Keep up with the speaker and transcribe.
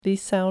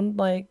These sound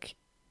like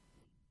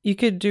you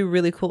could do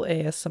really cool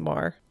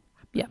ASMR.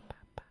 Yep.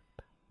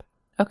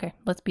 Okay,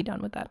 let's be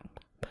done with that.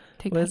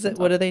 Take What is it?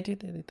 What do they do?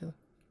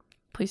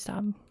 Please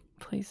stop.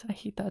 Please, I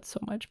hate that so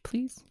much.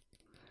 Please.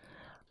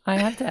 I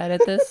have to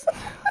edit this.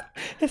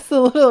 It's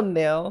the little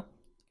nail.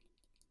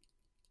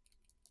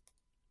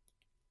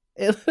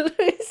 It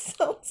literally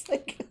sounds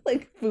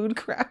like food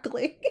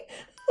crackling.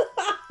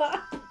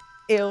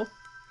 Ew.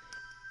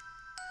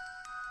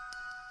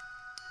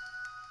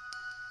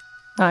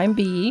 I'm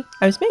B.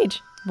 I'm Smage.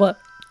 What?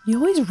 You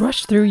always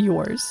rush through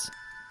yours.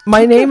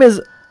 My name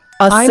is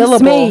a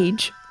syllable. I'm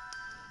Smage.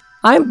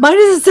 Mine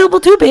is a syllable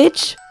too,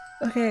 bitch.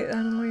 Okay, I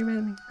don't know what you're mad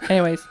at me.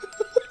 Anyways.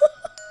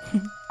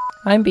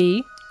 I'm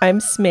B. I'm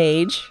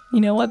Smage.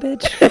 You know what,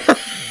 bitch?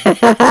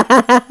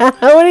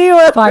 What do you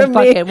want Fine, from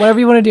fuck me? it. Whatever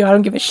you want to do. I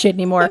don't give a shit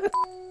anymore.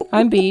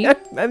 I'm B.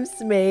 I'm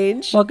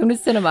Smage. Welcome to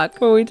Cinemuck.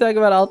 Where we talk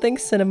about all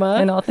things cinema.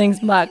 And all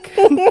things muck.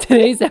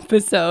 Today's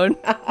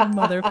episode,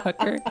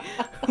 motherfucker,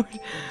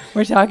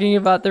 we're talking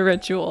about The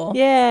Ritual.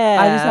 Yeah.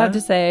 I just have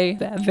to say,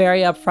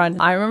 very upfront,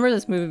 I remember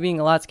this movie being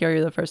a lot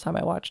scarier the first time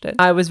I watched it.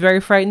 I was very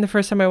frightened the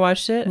first time I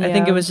watched it. I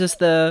think Yeah. it was just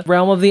the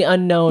realm of the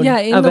unknown Yeah,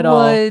 in of the it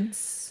all.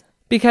 woods.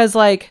 Because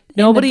like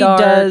the nobody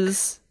dark.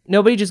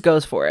 nobody just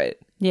goes for it.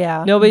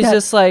 Yeah. Nobody's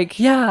just like,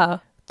 Yeah.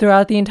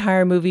 Throughout the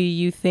entire movie,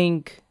 you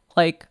think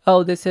like,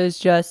 oh, this is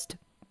just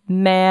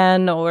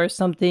man or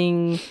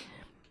something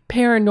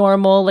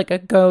paranormal, like a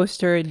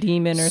ghost or a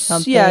demon or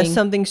something. Yeah,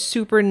 something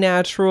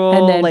supernatural.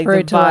 And then like for the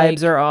it to,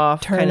 vibes like, are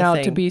off. turn kind of out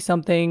thing. to be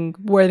something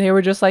where they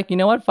were just like, you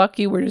know what, fuck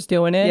you, we're just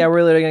doing it. Yeah,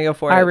 we're literally gonna go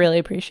for it. I really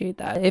appreciate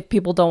that. If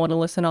people don't want to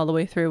listen all the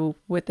way through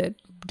with it,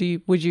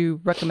 would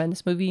you recommend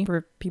this movie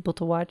for people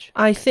to watch?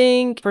 I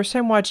think first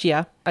time watch,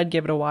 yeah, I'd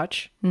give it a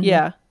watch. Mm-hmm.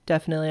 Yeah,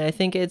 definitely. I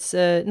think it's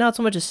not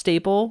so much a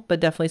staple, but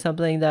definitely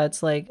something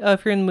that's like, oh,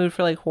 if you're in the mood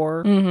for like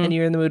horror and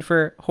you're in the mood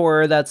for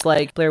horror that's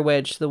like Blair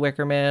Witch, The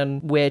Wicker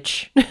Man,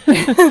 Witch,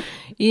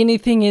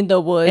 Anything in the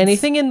woods.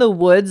 anything in the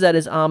woods that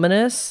is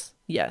ominous.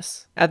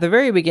 Yes. At the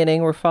very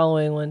beginning, we're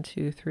following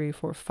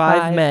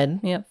 5 men.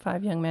 Yep,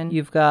 5 young men.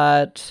 You've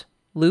got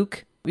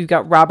Luke, you've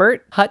got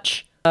Robert,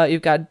 Hutch,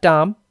 you've got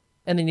Dom,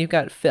 and then you've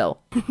got Phil.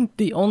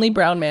 The only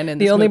brown man in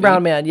this The only movie.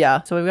 brown man,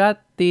 yeah. So we've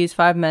got these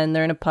 5 men.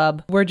 They're in a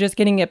pub. We're just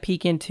getting a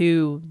peek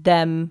into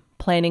them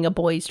planning a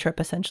boys' trip,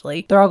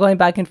 essentially. They're all going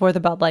back and forth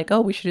about like,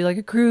 oh, we should do like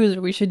a cruise,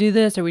 or we should do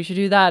this, or we should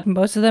do that.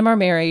 Most of them are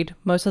married.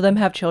 Most of them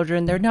have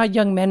children. They're not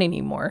young men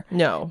anymore.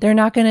 No. They're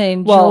not going to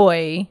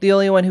enjoy. The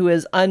only one who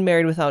is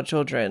unmarried without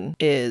children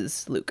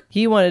is Luke.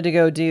 He wanted to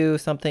go do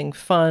something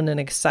fun and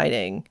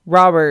exciting.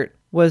 Robert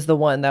was the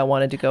one that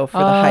wanted to go for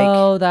the hike.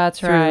 Oh, that's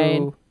through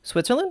right.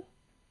 Switzerland?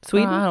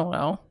 Sweden? I don't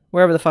know.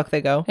 Wherever the fuck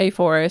they go. Hey,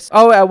 Forrest.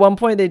 Oh, at one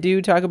point they do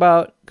talk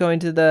about going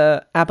to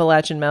the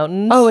Appalachian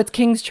Mountains. Oh, it's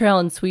King's Trail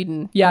in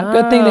Sweden. Yeah,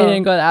 good thing they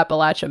didn't go to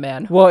Appalachia,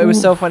 man. Well, it was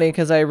so funny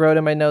because I wrote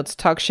in my notes,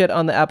 talk shit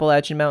on the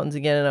Appalachian Mountains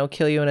again and I'll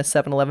kill you in a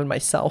 7-Eleven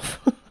myself.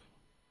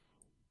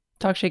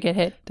 Talk shit, get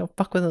hit. Don't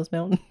fuck with those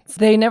mountains.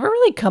 They never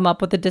really come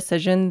up with a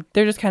decision.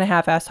 They're just kind of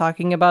half-ass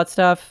talking about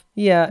stuff.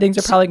 Yeah. Things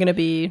are probably going to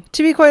be...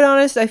 To be quite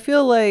honest, I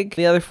feel like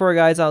the other 4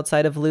 guys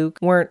outside of Luke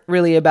weren't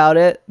really about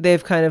it.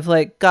 They've kind of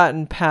like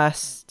gotten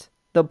past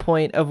the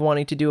point of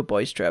wanting to do a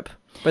boys trip.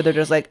 Where they're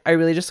just like, I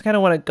really just kind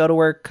of want to go to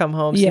work, come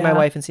home, see my Yeah.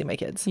 wife and see my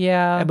kids.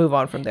 Yeah. And move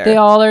on from there. They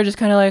all are just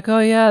kind of like, oh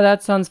yeah,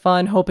 that sounds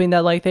fun, hoping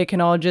that like they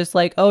can all just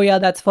like, oh yeah,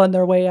 that's fun,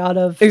 their way out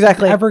of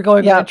Exactly. ever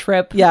going on a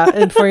trip. Yeah,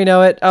 and before you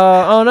know it,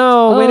 oh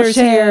no, Oh, winter's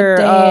shit, here.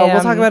 We'll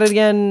damn. talk about it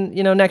again,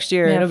 next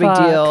year. Yeah, No big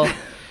fuck. deal.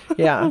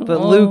 Yeah,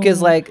 but Luke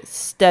is like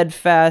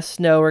steadfast.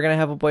 No, we're gonna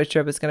have a boys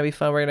trip. It's gonna be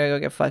fun. We're gonna go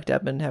get fucked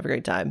up and have a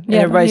great time. And Yeah,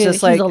 everybody's but just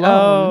he's like, alone.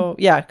 oh,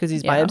 yeah, because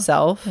he's by Yeah.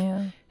 himself.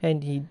 Yeah.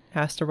 And he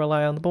has to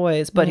rely on the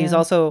boys, but he's Yeah.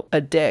 also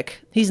a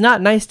dick. He's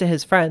not nice to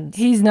his friends.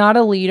 He's not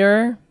a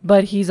leader,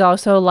 but he's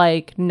also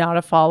like not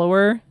a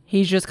follower.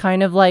 He's just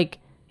kind of like,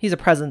 He's a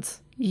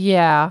presence.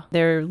 yeah,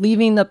 they're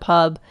leaving the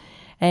pub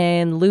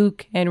and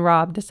Luke and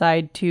Rob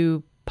decide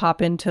to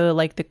pop into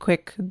like the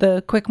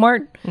quick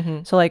mart.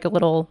 So like a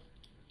little,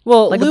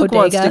 Well, Like a Luke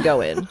wants bodega. to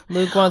go in.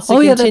 Luke wants to Oh,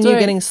 yeah, that's continue right.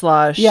 getting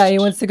sloshed. yeah, he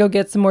wants to go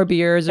get some more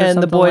beers or and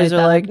something the boys like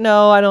are that. like,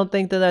 no, I don't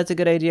think that that's a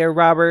good idea.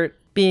 Robert,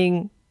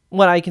 being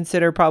what I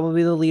consider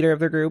probably the leader of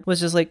the group, was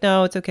just like,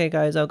 no, it's okay,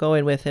 guys. I'll go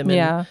in with him and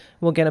Yeah.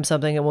 we'll get him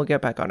something and we'll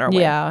get back on our way.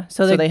 Yeah.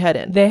 So they head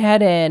in. They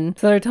head in.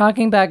 So they're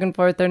talking back and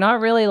forth. They're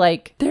not really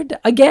like,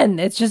 again,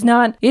 it's just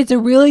not, it's a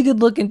really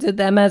good look into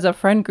them as a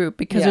friend group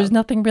because Yeah. there's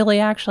nothing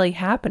really actually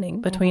happening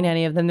between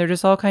any of them. They're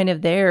just all kind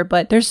of there,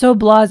 but they're so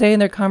blasé in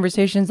their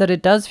conversations that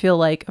it does feel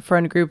like a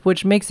friend group,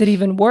 which makes it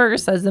even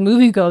worse as the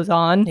movie goes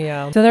on.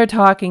 Yeah. So they're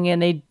talking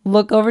and they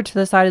look over to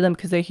the side of them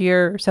because they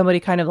hear somebody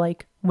kind of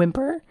like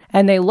whimper.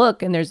 And they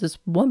look, and there's this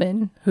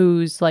woman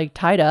who's like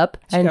tied up,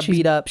 and got she's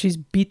beat up. She's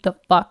beat the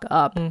fuck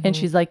up, and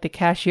she's like the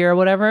cashier or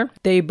whatever.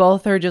 They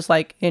both are just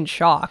like in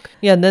shock.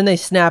 Yeah, and then they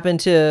snap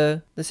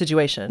into the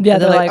situation. Yeah,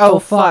 and they're like, oh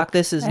fuck,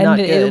 this is and not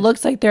it good.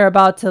 looks like they're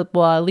about to,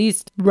 well, at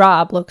least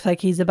Rob looks like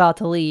he's about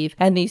to leave.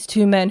 And these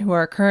two men who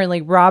are currently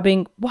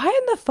robbing, why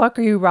in the fuck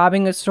are you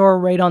robbing a store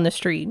right on the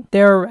street?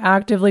 They're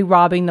actively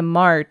robbing the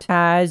mart.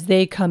 As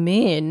they come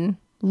in,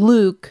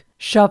 Luke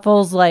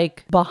shuffles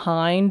like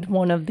behind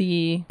one of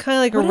the kind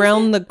of like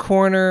around the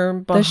corner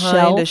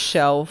behind a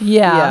shelf.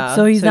 Yeah,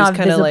 so he's not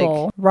kinda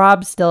visible. like,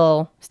 Rob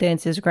still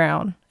stands his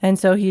ground, and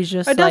so he's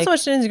just not like, so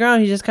much in his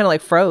ground. He just kind of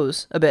like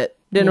froze a bit.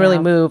 Didn't really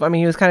move. I mean,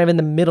 he was kind of in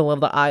the middle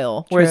of the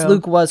aisle, whereas True.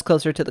 Luke was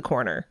closer to the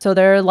corner. so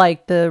they're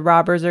like, the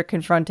robbers are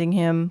confronting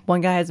him. One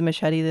guy has a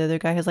machete, the other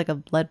guy has like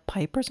a lead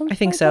pipe or something. I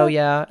think like so, that.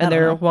 yeah. And don't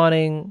they're know.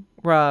 wanting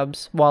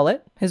Rob's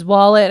wallet. His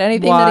wallet,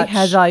 anything that Watch. he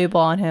has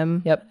valuable on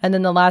him. Yep. And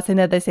then the last thing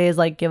that they say is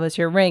like, give us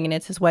your ring, and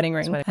it's his wedding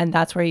ring. And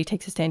that's where he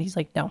takes a stand. He's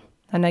like, no,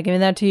 I'm not giving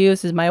that to you.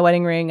 This is my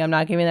wedding ring. I'm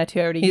not giving that to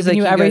you. I already He's given like,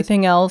 you "You guys-"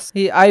 everything else.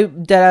 I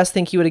deadass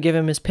think he would have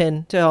given him his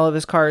pin to all of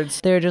his cards.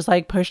 They're just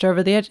like pushed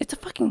over the edge. It's a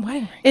fucking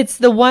wedding ring. It's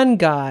the one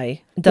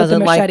guy doesn't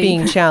like machete.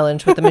 being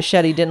challenged with the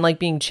machete. Didn't like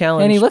being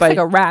challenged. And he looks by like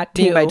a rat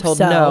too. being told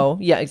so. no.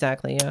 Yeah,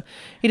 exactly. Yeah,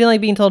 he didn't like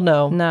being told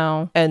no.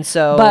 No. And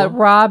so, But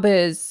Rob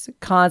is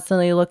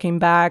constantly looking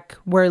back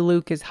where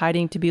Luke is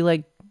hiding to be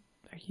like,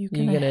 are you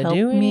gonna help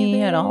do me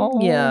anything? at all?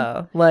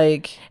 Yeah,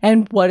 like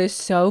And what is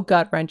so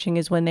gut-wrenching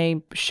is when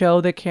they show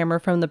the camera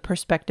from the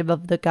perspective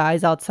of the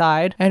guys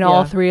outside, and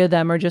all Yeah. three of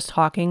them are just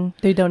talking.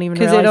 They don't even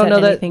because realize they don't know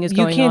that anything is you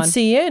going can't on.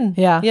 see in.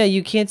 Yeah. yeah,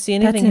 you can't see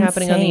anything That's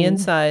happening on the insane.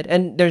 inside,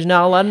 and there's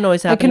not a lot of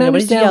noise I happening. can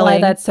Nobody's understand why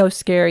yelling. that's so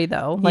scary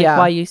though. Like Yeah.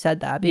 why you said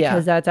that,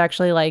 because Yeah. that's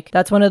actually like,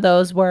 that's one of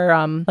those where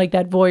like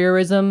that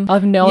voyeurism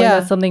of knowing Yeah.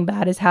 that something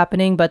bad is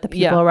happening, but the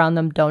people Yeah. around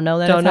them don't know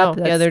that don't it's know.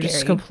 happening. Yeah, That's they're just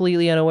scary.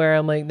 completely unaware.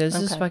 I'm like, this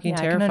is Okay. fucking Yeah,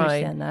 I can terrifying.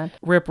 understand that.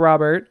 Rip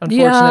Robert.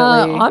 Yeah,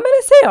 Unfortunately, I'm gonna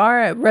say, all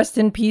right, rest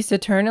in peace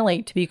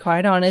eternally. To be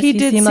quite honest, he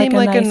did seem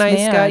like a nice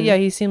man. guy. Yeah,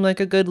 he seemed like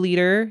a good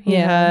leader. He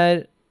Yeah.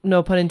 had,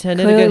 no pun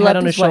intended, Clearly a good head loved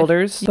on his wife.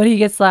 shoulders. But he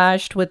gets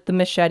slashed with the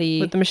machete.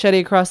 With the machete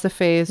across the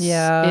face.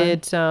 Yeah,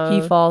 It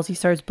he falls. He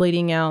starts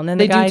bleeding out, and then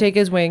They the guy, do take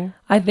his wing.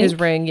 I think His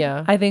ring,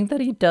 yeah. I think that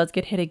he does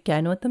get hit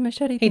again with the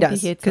machete. I He think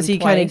does. hits Because him he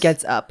kind of twice.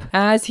 gets up.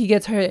 As he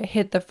gets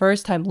hit the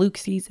first time, Luke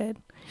sees it.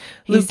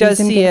 He Luke sees does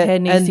him see get it, hit,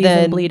 and he and sees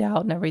then him bleed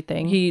out and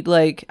everything. He,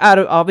 like,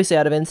 obviously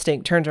out of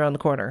instinct, turns around the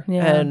corner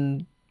Yeah.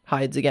 and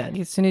hides again.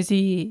 As soon as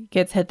he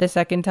gets hit the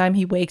second time,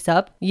 he wakes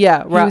up.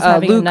 Yeah, was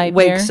having a Luke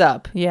nightmare. wakes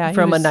up Yeah, he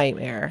from was- a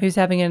nightmare. He was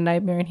having a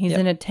nightmare, and he's Yep.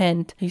 in a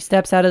tent. He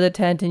steps out of the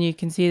tent, and you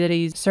can see that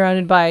he's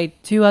surrounded by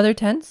two other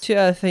tents.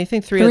 I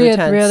think three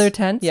other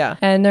tents. Yeah, Yeah.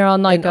 and they're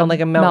on like on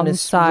like a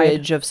mountainous mountainside.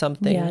 ridge of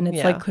something. Yeah, and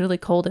it's like clearly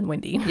cold and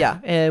windy. Yeah,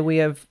 and we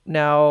have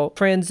now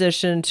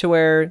transitioned to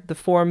where the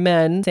four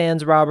men,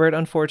 sans Robert,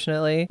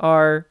 unfortunately,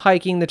 are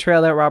hiking the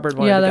trail that Robert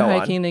wanted Yeah, to they're go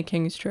hiking on. the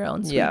King's Trail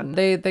in Yeah.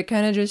 Sweden. They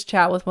kind of just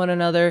chat with one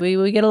another.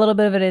 We get a little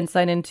bit of an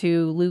insight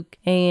into Luke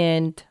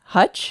and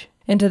Hutch,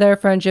 into their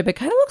friendship. It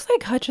kind of looks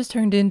like Hutch has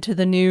turned into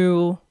the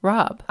new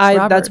Robert.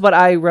 That's what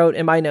I wrote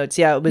in my notes.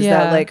 Yeah, it was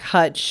Yeah. that like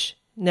Hutch,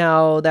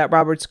 now that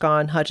Robert's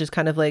gone, Hutch has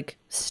kind of like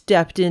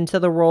stepped into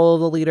the role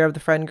of the leader of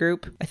the friend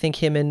group. I think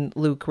him and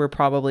Luke were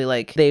probably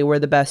like, they were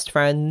the best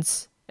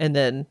friends and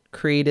then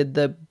created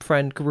the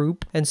friend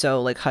group. And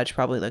so like Hutch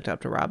probably looked up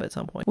to Rob at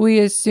some point. We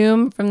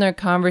assume from their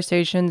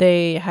conversation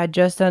they had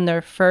just done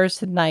their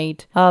first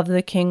night of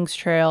the King's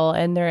Trail,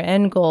 and their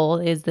end goal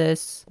is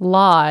this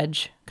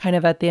lodge kind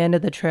of at the end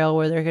of the trail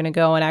where they're going to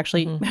go and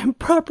actually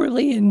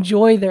properly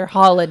enjoy their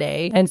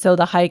holiday. And so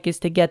the hike is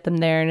to get them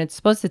there, and it's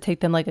supposed to take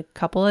them like a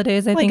couple of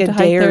days, I Like think, a to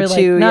day hike or there.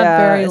 two. Like, not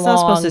yeah, very it's long.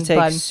 not supposed to take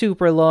but-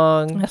 super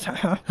long.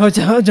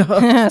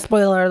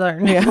 Spoiler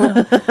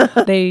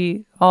alert.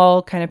 They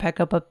all kind of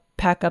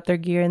pack up their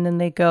gear, and then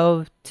they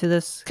go to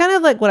this Kind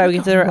of like what I would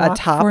consider a rock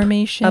top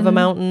formation of a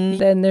mountain.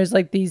 Then there's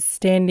like these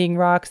standing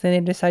rocks. Then they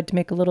decide to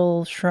make a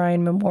little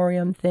shrine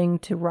memoriam thing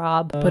to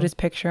Rob, put his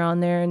picture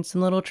on there and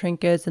some little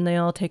trinkets, and they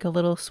all take a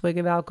little swig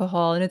of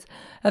alcohol, and it's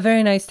a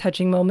very nice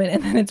touching moment.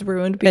 And then it's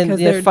ruined because And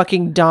they're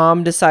fucking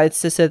Dom decides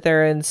to sit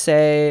there and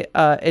say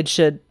it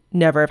should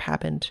never have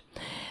happened.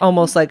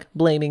 Almost like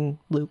blaming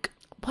Luke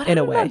in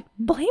a way.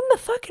 blame the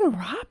fucking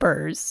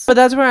robbers. But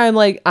that's where I'm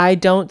like, I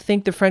don't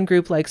think the friend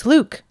group likes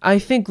Luke. I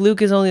think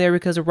Luke is only there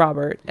because of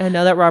Robert. And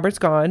now that Robert's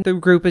gone, the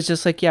group is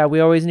just like, yeah, we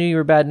always knew you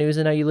were bad news,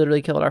 and now you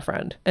literally killed our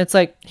friend. It's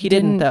like, he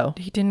didn't though.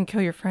 He didn't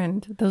kill your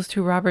friend. Those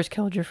two robbers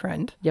killed your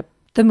friend. Yep.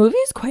 The movie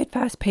is quite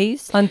fast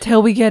paced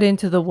until we get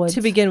into the woods.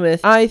 To begin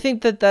with, I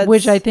think that's...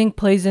 Which I think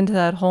plays into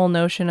that whole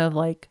notion of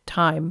like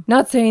time.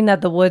 Not saying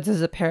that the woods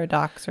is a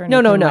paradox or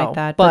anything No, like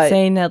that, but but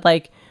saying that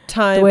like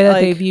time, the way that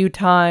like, they view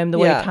time, the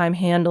way yeah. time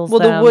handles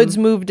well, them. the woods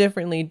move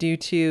differently due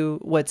to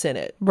what's in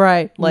it.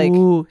 Right. Like...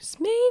 Ooh,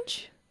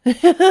 smidge.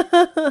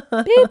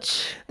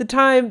 Bitch. The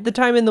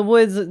time in the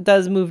woods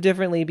does move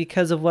differently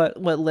because of what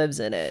lives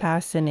in it.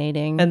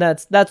 Fascinating. And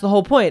that's the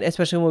whole point,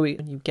 especially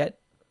when you get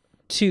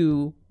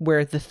to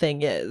where the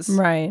thing is.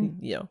 Right.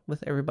 You know,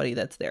 with everybody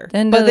that's there.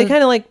 And, but they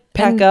kind of like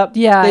pack and- up.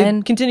 yeah, They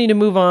and continue to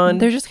move on.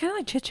 They're just kind of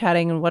like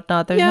chit-chatting and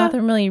whatnot. There's Yeah.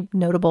 nothing really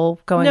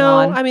notable going No,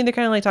 on. I mean, they're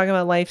kind of like talking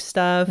about life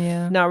stuff,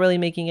 Yeah. not really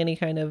making any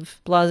kind of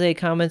blasé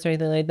comments or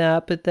anything like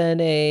that. But then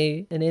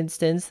an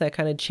instance that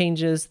kind of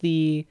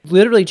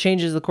literally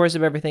changes the course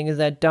of everything is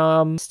that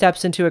Dom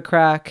steps into a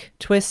crack,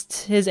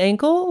 twists his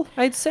ankle,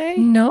 I'd say.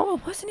 No,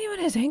 it wasn't even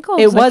his ankle.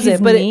 It was like wasn't,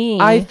 his but knee.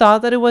 I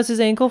thought that it was his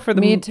ankle for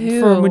Me too.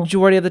 for a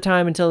majority of the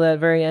time until that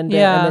very end bit,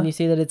 Yeah. and then you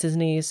see that it's his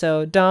knee.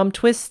 So Dom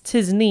twists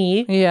his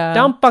knee. Yeah.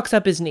 Dom fucks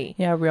up his knee.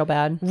 Yeah, real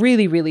bad.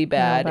 Really, really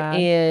bad. bad.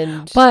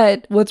 And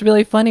But what's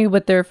really funny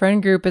with their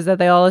friend group is that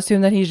they all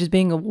assume that he's just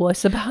being a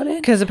wuss about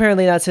it. because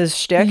apparently that's his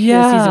shtick. Is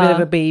Yeah. he's a bit of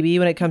a baby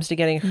when it comes to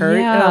getting hurt.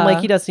 And I'm Yeah. like,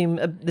 he does seem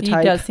the He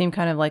type. does seem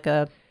kind of like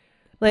a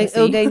Like, pussy.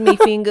 oh, guys, my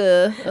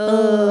finger.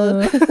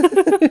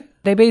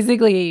 They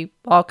basically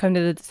all come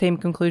to the same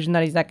conclusion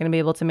that he's not going to be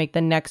able to make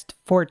the next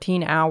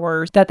 14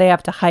 hours that they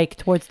have to hike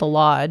towards the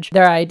lodge.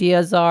 Their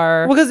ideas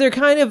are Well, because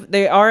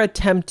they are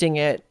attempting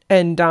it,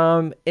 and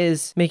Dom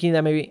is making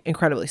them maybe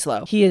incredibly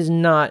slow. He is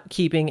not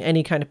keeping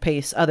any kind of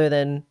pace other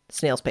than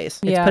snail's pace.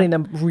 It's Yeah. putting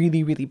them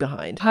really, really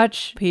behind.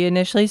 Hutch. He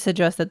initially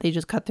suggests that they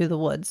just cut through the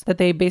woods. That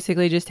they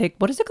basically just take,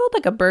 what is it called?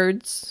 Like a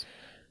bird's...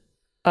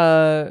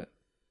 Oh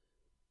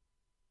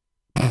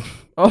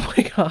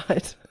my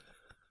god.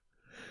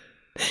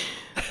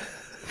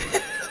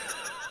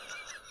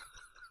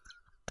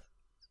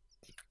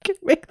 You can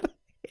make the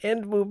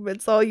hand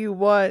movements all you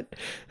want.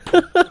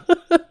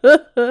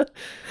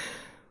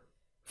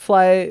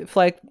 fly,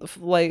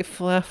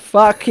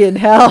 fucking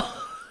hell.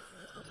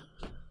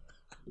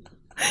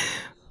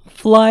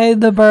 Fly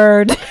the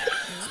bird.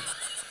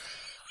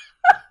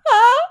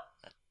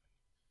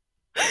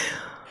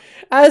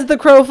 As the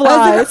crow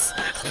flies.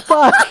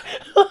 Fuck.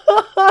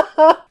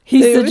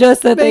 He They were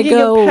suggests that they making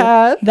a go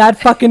path. that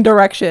fucking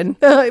direction.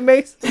 It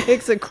makes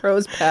a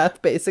crow's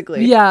path,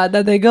 basically. Yeah,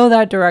 that they go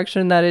that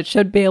direction, that it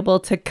should be able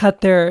to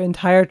cut their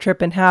entire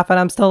trip in half. And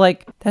I'm still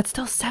like, that's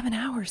still 7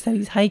 hours that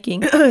he's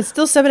hiking. It's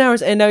still 7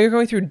 hours, and now you're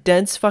going through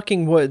dense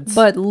fucking woods.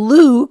 But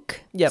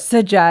Luke Yep.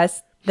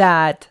 suggests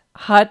that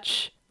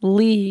Hutch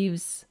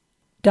leaves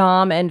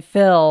Dom and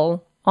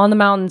Phil on the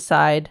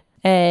mountainside,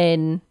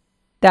 and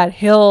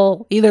that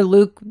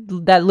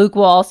Luke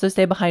will also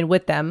stay behind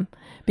with them.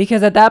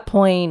 Because at that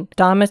point,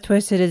 Dom has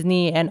twisted his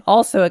knee, and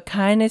also it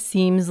kind of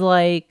seems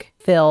like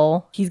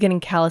Phil, he's getting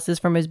calluses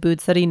from his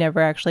boots that he never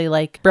actually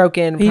broke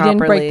in He properly.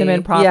 didn't break them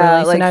in properly,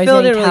 Yeah, so like now he's Phil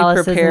getting didn't really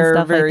calluses and prepare stuff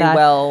like very that.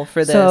 well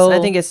for this. So-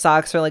 I think his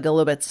socks are like a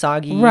little bit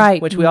soggy.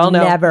 Right, Which we all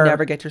know. never.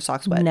 Never get your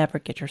socks wet. Never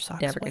get your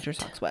socks Never wet. get your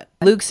socks wet.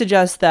 Luke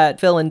suggests that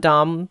Phil and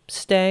Dom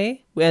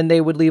stay, and they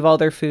would leave all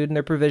their food and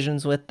their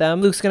provisions with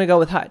them. Luke's going to go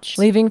with Hutch.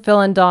 Leaving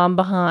Phil and Dom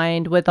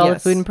behind with all the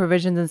Yes. food and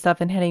provisions and stuff,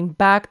 and heading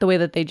back the way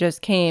that they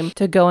just came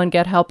to go and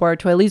get help, or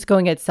to at least go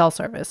and get cell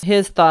service.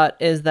 His thought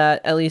is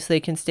that at least they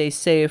can stay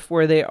safe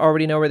where they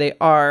already know where they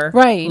are.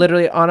 Right.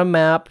 Literally on a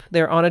map.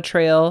 They're on a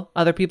trail.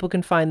 Other people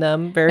can find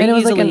them very And it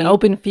was easily. like an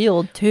open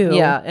field too.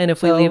 Yeah, and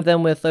if we So- leave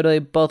them with literally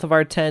both of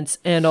our tents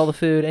and all the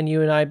food, and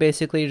you and I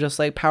basically just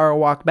like power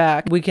walk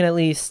back, we can at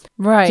least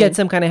Right. get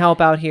some kind of help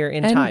out here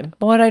in And time.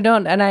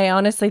 I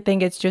honestly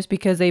think it's just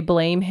because they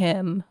blame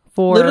him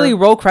for Literally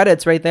roll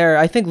credits right there.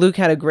 I think Luke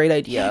had a great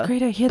idea. Yeah, great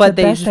idea. He had But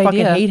the they best just fucking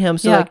idea. hate him.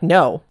 So Yeah. like,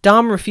 no.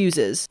 Dom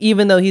refuses,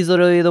 even though he's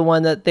literally the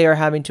one that they are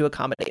having to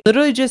accommodate.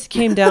 Literally just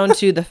came down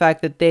to the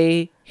fact that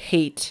they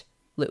hate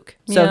Luke.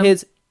 So Yeah.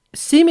 his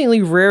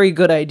seemingly very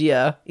good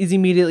idea is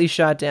immediately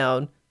shot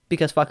down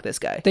because fuck this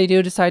guy. They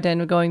do decide to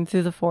end up going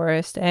through the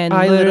forest, and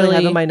I literally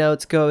have in my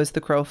notes, go as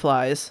the crow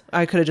flies.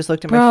 I could have just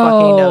looked at my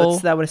fucking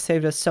notes. That would have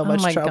saved us so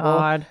much trouble.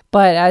 God.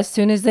 But as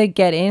soon as they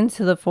get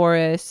into the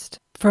forest,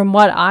 from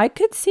what I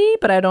could see,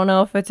 but I don't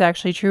know if it's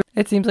actually true,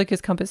 it seems like his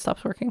compass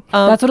stops working.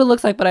 That's what it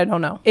looks like, but I don't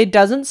know. It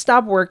doesn't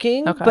stop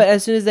working, Okay. but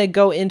as soon as they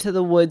go into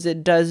the woods,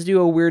 it does do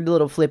a weird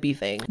little flippy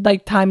thing.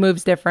 Like time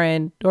moves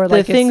different, or The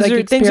like things it's, like, are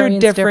experience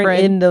different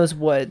in those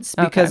woods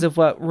because Okay. of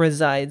what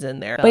resides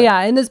in there. But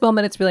yeah, in this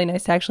moment, it's really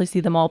nice to actually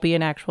see them all be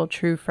an actual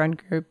true friend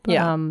group.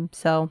 Yeah.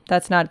 So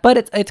that's not, but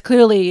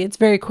it's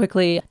very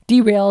quickly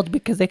derailed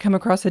because they come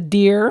across a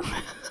deer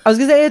I was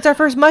gonna say it's our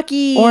first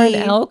mucky or an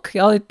elk.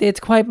 Oh,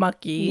 it's quite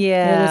mucky.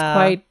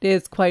 Yeah.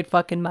 it's quite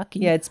fucking mucky.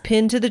 Yeah, it's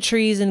pinned to the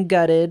trees and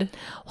gutted.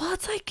 Well,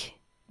 it's like,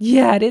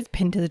 yeah, it is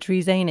pinned to the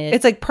trees, ain't it?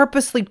 It's like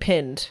purposely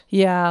pinned.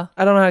 yeah.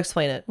 I don't know how to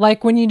explain it.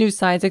 Like when you do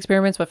science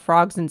experiments with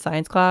frogs in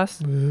science class,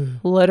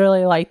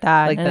 literally like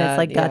that. Like and that, it's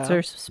like guts yeah.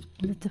 are,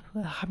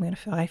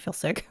 I feel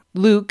sick.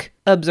 Luke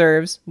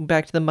observes,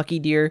 back to the mucky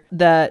deer,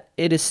 that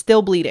it is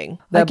still bleeding.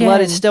 That blood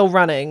is Again. still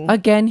running.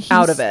 Again,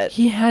 Out of it.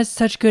 He has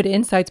such good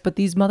insights, but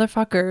these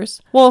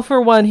motherfuckers. Well,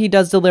 for one, he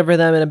does deliver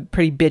them in a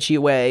pretty bitchy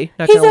way.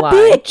 Not He's gonna a lie.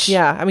 bitch.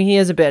 Yeah, I mean, he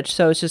is a bitch,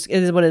 so it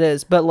is what it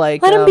is. But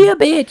like, Let him be a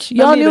bitch.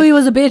 Y'all knew he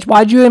was a bitch.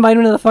 Why'd you invite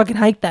him to the fucking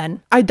hike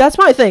then? that's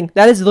my thing.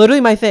 That is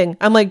literally my thing.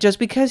 I'm like, just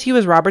because he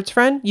was Robert's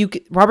friend,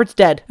 Robert's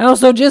dead. And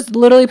also just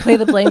literally play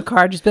the blame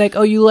card. Just be like,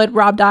 oh, you let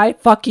Rob die?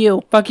 Fuck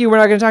you. Fuck you. We're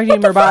not gonna talk to you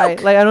anymore. Bye.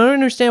 Like, I don't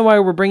understand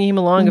understand why we're bringing him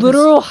along.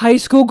 Literal high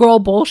school girl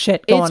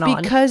bullshit going on.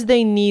 It's because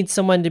they need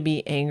someone to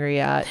be angry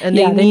at. And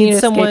they Yeah, they need need a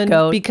someone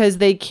scapegoat. because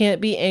they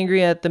can't be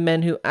angry at the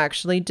men who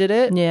actually did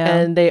it. Yeah.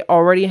 And they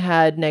already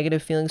had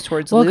negative feelings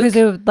towards Well, Luke.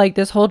 because like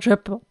this whole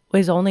trip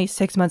was only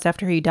 6 months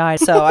after he died.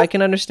 So I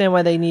can understand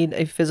why they need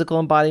a physical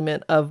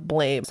embodiment of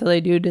blame. So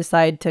they do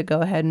decide to go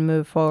ahead and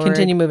move forward.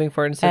 Continue moving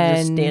forward instead of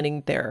just And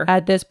standing there.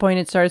 At this point,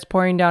 it starts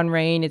pouring down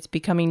rain. It's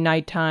becoming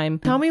nighttime.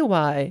 Tell me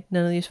why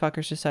none of these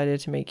fuckers decided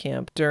to make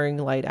camp during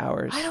light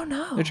hours. I don't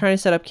know. They're trying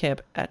to set up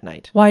camp at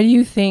night. Why do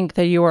you think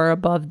that you are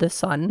above the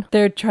sun?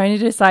 They're trying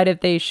to decide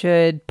if they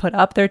should put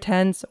up their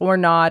tents or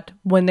not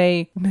when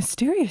they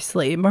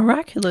mysteriously,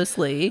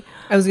 miraculously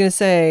I was going to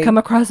say, come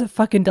across a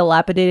fucking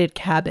dilapidated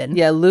cabin.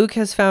 yeah, Luke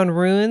has found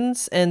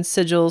runes and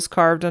sigils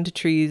carved onto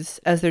trees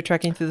as they're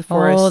trekking through the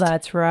forest. Oh,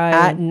 that's right.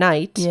 At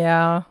night.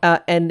 Yeah.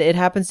 And it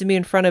happens to be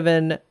in front of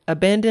an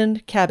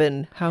abandoned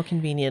cabin. How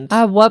convenient.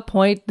 At what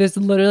point, this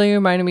literally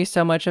reminded me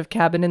so much of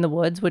Cabin in the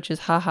Woods, which is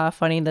haha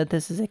funny that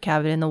this is a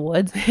cabin in the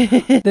woods.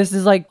 This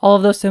is like all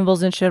of those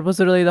symbols and shit was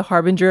literally the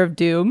harbinger of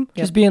doom.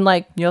 Yep. Just being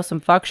like, some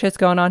fuck shit's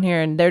going on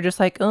here. And they're just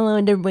like,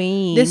 oh, the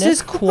rain. This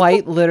is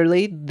quite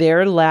literally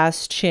their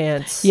last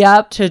chance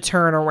Yep. to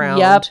turn around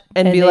Yep.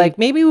 and be And like,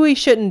 maybe we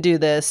shouldn't do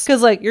this.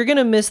 Because, like, you're going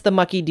to miss the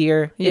mucky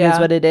deer. It Yeah. is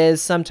what it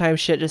is. Sometimes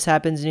shit just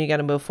happens and you got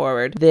to move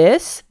forward.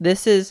 This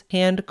is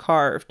hand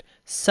carved.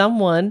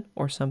 Someone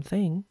or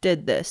something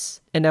did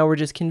this. And now we're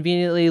just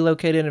conveniently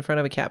located in front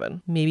of a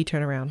cabin. Maybe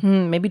turn around.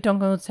 Maybe don't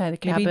go outside the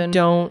cabin. Maybe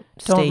don't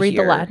stay read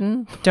here. the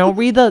Latin. Don't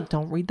read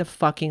the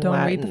fucking Don't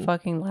Latin. read the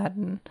fucking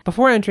Latin.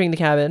 Before entering the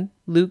cabin,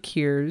 Luke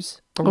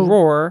hears a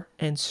roar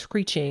and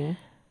screeching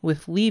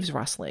with leaves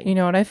rustling. You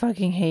know what I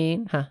fucking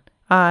hate? Huh.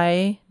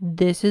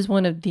 This is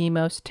one of the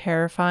most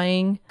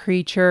terrifying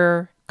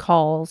creature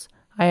calls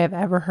I have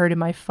ever heard in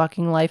my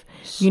fucking life.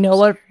 You know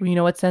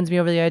what sends me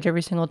over the edge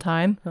every single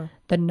time? Huh.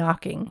 The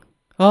knocking.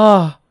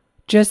 Oh,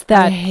 Just I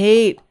that.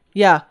 hate.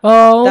 Yeah.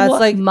 Oh, That's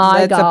like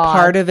my that's God. a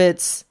part of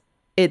its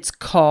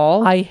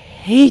call. I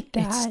hate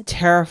It's that.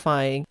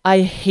 terrifying.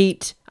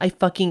 I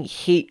fucking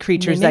hate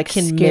creatures that Mimics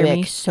can scare mimic.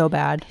 me so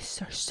bad.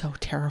 These are so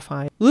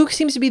terrifying. Luke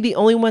seems to be the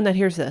only one that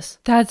hears this.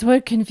 That's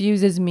what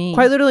confuses me.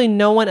 Quite literally,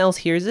 no one else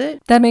hears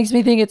it. That makes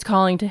me think it's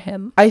calling to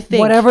him. I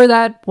think whatever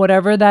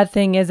that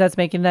thing is that's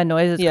making that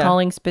noise, it's Yeah.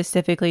 calling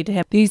specifically to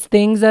him. These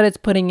things that it's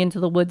putting into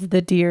the woods,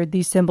 the deer,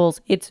 these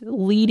symbols, it's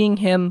leading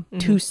him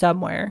to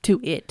somewhere, to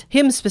it.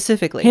 him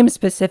specifically. Him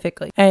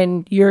specifically.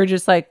 And you're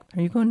just like,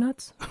 are you going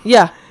nuts?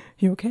 Yeah.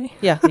 You okay?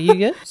 Yeah. Are you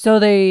good? So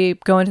they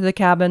go into the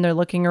cabin, they're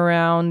looking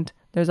around.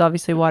 There's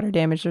obviously water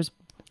damage. There's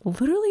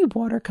literally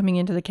water coming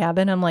into the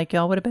cabin. I'm like,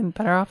 y'all would have been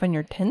better off in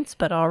your tents,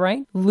 but all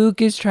right.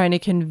 Luke is trying to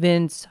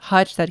convince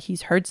Hutch that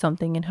he's heard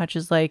something, and Hutch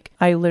is like,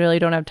 I literally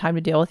don't have time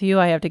to deal with you.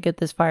 I have to get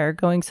this fire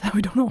going so that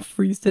we don't all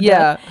freeze to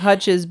death. Yeah,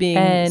 Hutch is being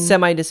And-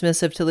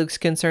 semi-dismissive to Luke's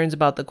concerns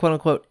about the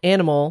quote-unquote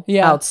animal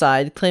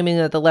outside, claiming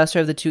that the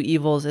lesser of the two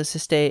evils is to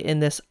stay in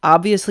this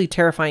obviously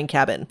terrifying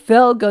cabin.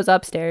 Phil goes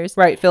upstairs.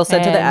 Right, Phil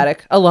sent to the And-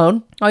 attic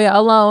alone Oh yeah,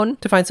 alone.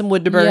 to find some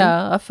wood to burn.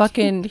 Yeah,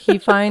 he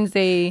finds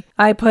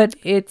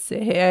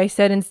I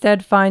said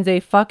instead finds a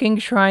fucking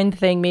shrine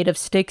thing made of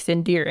sticks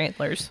and deer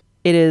antlers.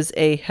 It is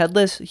a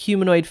headless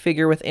humanoid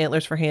figure with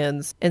antlers for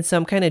hands and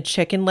some kind of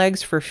chicken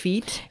legs for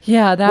feet.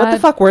 Yeah, that. What the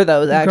fuck were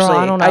those, actually? Girl,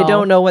 I don't know. I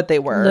don't know what they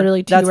were.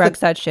 Literally That's T-Rex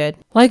that shit.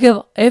 Like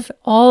if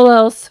all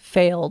else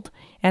failed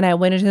and I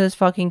went into this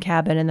fucking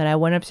cabin and then I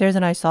went upstairs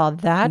and I saw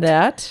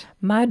that.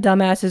 My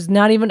dumbass is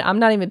I'm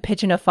not even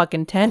pitching a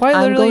fucking tent. Quite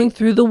I'm literally- going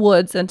through the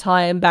woods until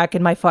I am back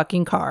in my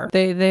fucking car.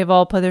 They've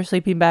all put their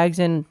sleeping bags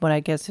in what I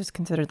guess is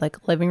considered like a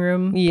living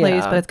room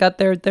place, but it's got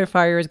their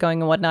fires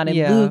going and whatnot. And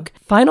Yeah. Luke,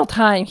 final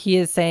time, he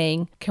is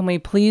saying, can we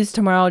please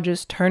tomorrow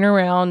just turn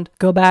around,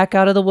 go back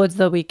out of the woods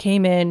that we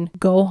came in,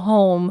 go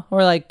home,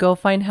 or like go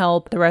find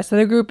help. The rest of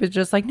the group is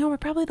just like, no, we're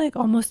probably like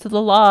almost to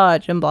the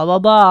lodge and blah, blah,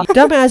 blah.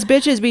 Dumbass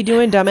bitches be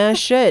doing dumbass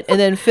shit. And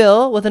then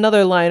Phil, with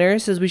another liner,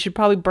 says we should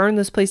probably burn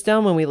this place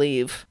down when we leave.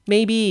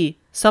 Maybe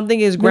something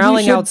is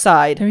growling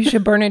outside. Maybe you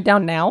should burn it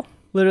down now.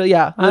 Literally,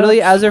 yeah.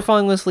 Literally, as they're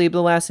falling asleep,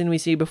 the last thing we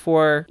see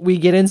before we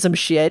get in some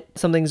shit,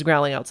 something's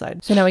growling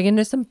outside. So now we get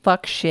into some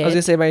fuck shit. I was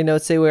gonna say, my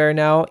notes say we are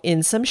now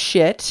in some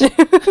shit.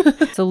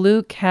 So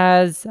Luke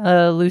has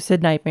a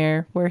lucid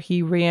nightmare where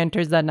he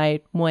re-enters that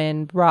night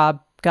when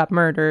Rob got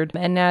murdered.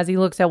 And as he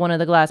looks at one of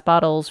the glass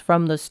bottles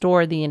from the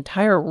store, the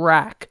entire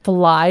rack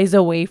flies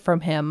away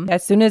from him.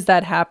 As soon as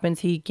that happens,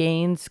 he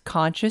gains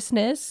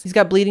consciousness. He's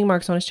got bleeding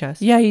marks on his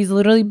chest. Yeah, he's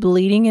literally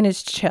bleeding in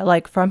his chest,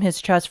 like from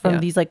his chest from Yeah.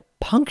 these like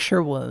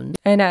puncture wounds.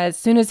 And as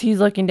soon as he's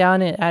looking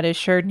down at his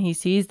shirt and he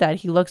sees that,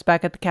 he looks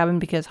back at the cabin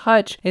because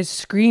Hutch is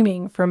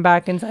screaming from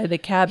back inside the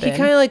cabin. He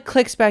kind of like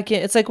clicks back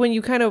in. It's like when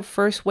you kind of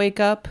first wake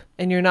up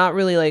and you're not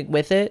really like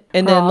with it,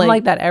 and then I'm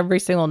like that every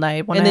single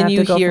night when and I then have you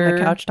to go hear- from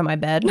the couch to my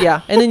bed.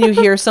 yeah, and then you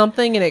hear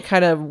something and it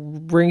kind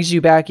of brings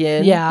you back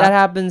in. Yeah. that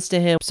happens to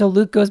him. So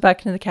Luke goes back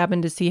into the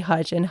cabin to see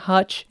Hutch, and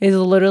Hutch is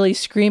literally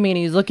screaming.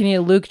 He's looking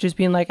at Luke just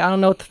being like, I don't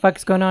know what the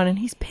fuck's going on, and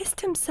he's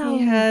pissed himself.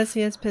 He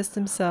has pissed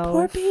himself.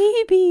 Poor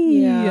baby.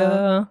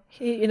 Yeah.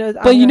 You know,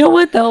 But you know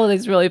what though?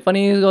 It's really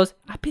funny. He goes,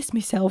 I pissed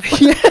myself.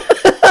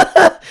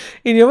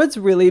 you know what's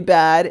really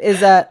bad is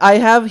that I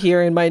have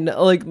here in my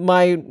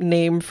my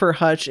name for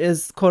Hutch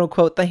is quote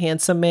unquote the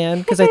handsome man,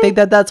 because I think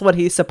that that's what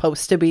he's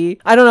supposed to be.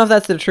 I don't know if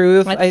that's the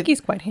truth. I think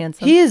he's quite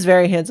handsome. He is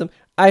very handsome.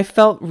 I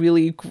felt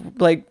really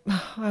like,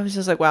 I was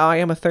just like, wow, I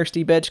am a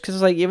thirsty bitch,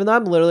 because like, even though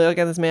I'm literally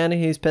looking at this man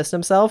and he's pissed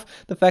himself,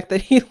 the fact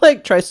that he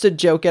like tries to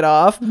joke it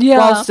off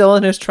while still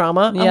in his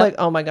trauma, I'm like,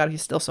 oh my god,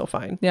 he's still so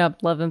fine. Yeah,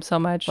 love him so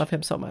much. Love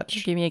him so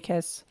much. Give me a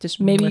kiss.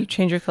 Just maybe you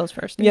change your clothes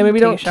first. Yeah, maybe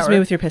take a don't kiss shower. me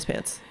with your piss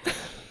pants.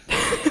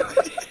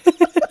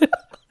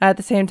 At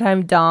the same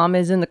time, Dom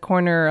is in the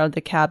corner of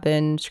the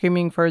cabin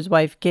screaming for his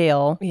wife,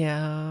 Gail.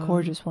 Yeah.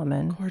 Gorgeous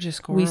woman. Gorgeous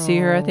girl. We see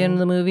her at the end of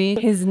the movie.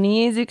 His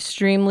knee is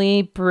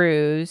extremely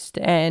bruised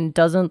and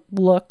doesn't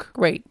look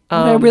great. What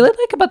I really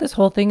like about this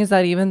whole thing is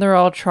that even they're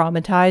all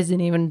traumatized,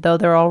 and even though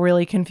they're all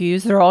really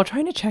confused, they're all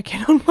trying to check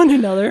in on one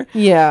another.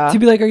 Yeah. To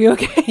be like, are you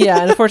okay? Yeah,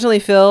 and unfortunately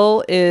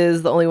Phil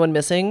is the only one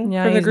missing from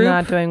the he's group.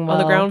 not doing well.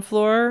 On the ground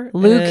floor.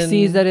 Luke and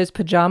sees that his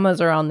pajamas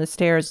are on the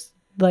stairs.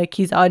 Like,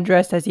 he's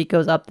undressed as he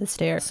goes up the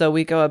stairs. So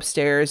we go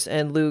upstairs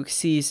and Luke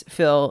sees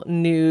Phil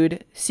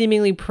nude,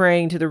 seemingly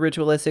praying to the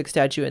ritualistic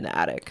statue in the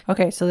attic.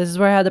 Okay, so this is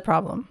where I had the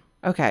problem.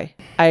 Okay,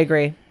 I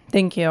agree.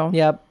 Thank you.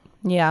 Yep.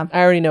 Yeah.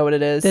 I already know what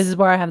it is. This is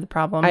where I have the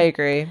problem. I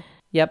agree.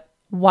 Yep.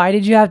 Why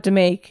did you have to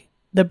make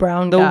the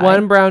brown guy? The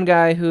one brown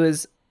guy who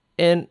is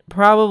in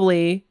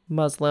probably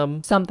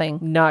Muslim, Something.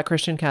 not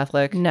Christian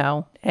Catholic,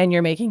 No. And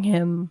you're making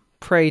him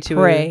pray to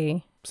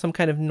pray. some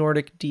kind of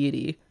Nordic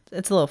deity.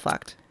 It's a little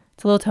fucked.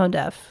 It's a little tone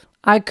deaf.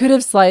 I could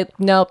have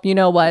nope, you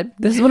know what?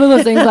 This is one of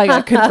those things like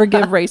I could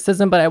forgive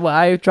racism, but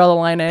I draw the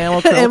line at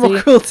animal cruelty.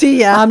 Animal cruelty,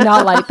 yeah. I'm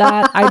not like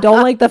that. I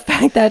don't like the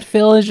fact that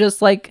Phil is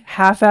just like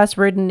half-ass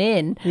written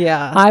in.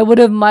 Yeah. I would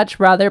have much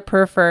rather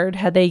preferred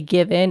had they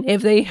given,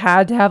 if they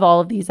had to have all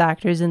of these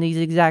actors in these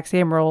exact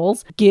same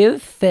roles,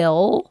 give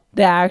Phil,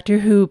 the actor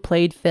who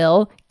played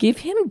Phil, give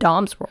him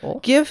Dom's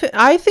role.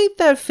 I think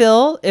that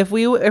Phil, if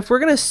we're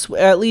gonna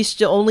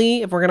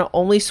if we're gonna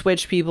only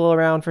switch people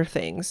around for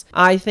things,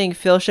 I think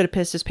Phil should have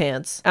pissed his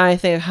pants. And I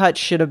think Hutch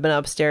should have been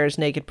upstairs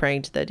naked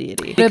praying to the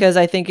deity, because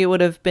I think it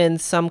would have been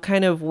some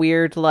kind of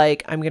weird,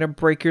 like, I'm gonna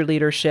break your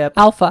leadership.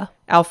 Alpha.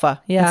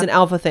 Yeah, it's an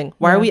alpha thing.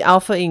 Why are we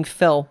alphaing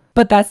Phil?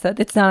 But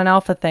it's not an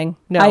alpha thing.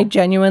 No, I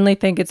genuinely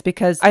think it's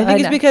because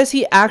it's because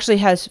he actually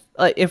has,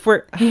 like,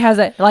 he has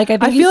it. Like, I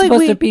think he's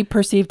supposed to be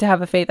perceived to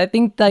have a faith. I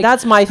think, like,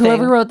 that's my thing.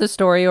 Whoever wrote the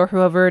story or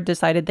whoever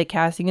decided the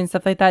casting and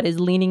stuff like that is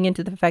leaning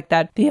into the fact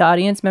that the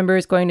audience member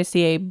is going to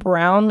see a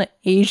brown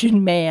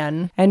Asian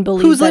man and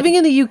believe who's living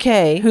in the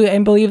UK,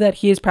 and believe that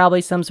he is probably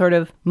some sort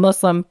of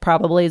Muslim.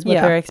 Probably is what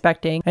they're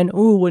expecting. And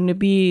wouldn't it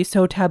be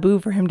so taboo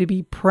for him to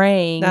be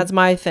praying? That's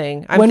my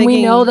thing.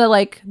 We know that,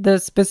 like,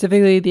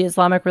 specifically the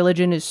Islamic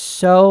religion is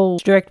so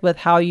strict with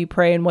how you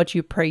pray and what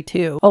you pray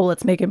to. Oh,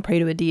 let's make him pray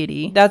to a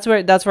deity. That's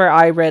where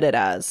I read it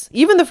as.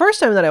 Even the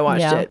first time that I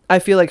watched it, I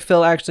feel like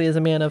Phil actually is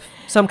a man of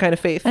some kind of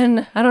faith.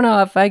 And I don't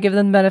know, if I give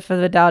them the benefit of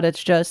the doubt,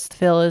 it's just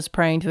Phil is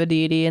praying to a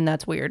deity, and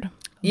that's weird.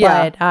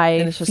 Yeah, but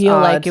I feel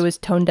like it was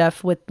tone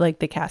deaf with, like,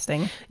 the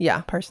casting.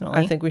 Yeah, personally,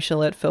 I think we should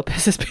let Phil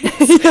piss his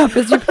pants. Yeah,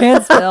 piss your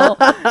pants, Phil.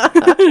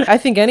 I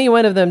think any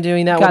one of them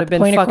doing that would have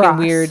been fucking across.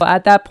 weird. But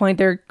at that point,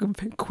 they're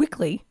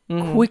quickly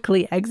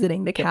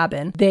exiting the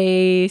cabin.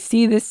 They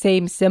see the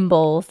same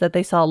symbols that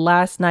they saw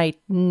last night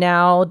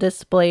now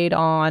displayed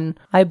on,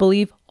 I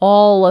believe,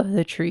 all of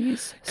the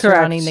trees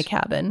surrounding the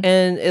cabin.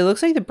 And it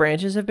looks like the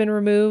branches have been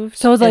removed,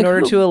 so it's in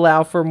order to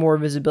allow for more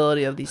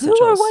visibility of these sigils.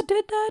 Who or what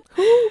did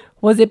that?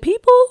 Was it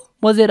people?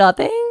 Was it a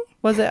thing?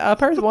 Was it a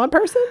person? One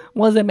person?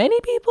 Was it many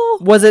people?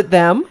 Was it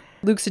them?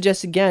 Luke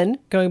suggests again,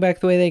 going back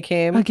the way they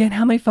came. Again,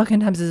 how many fucking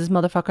times does this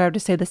motherfucker have to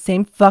say the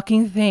same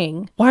fucking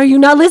thing? Why are you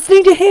not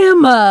listening to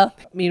him?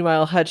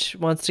 Meanwhile, Hutch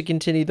wants to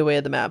continue the way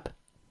of the map.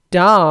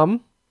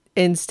 Dom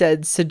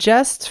instead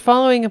suggests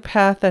following a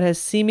path that has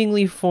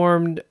seemingly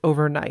formed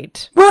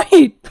overnight.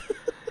 Right.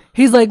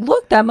 He's like,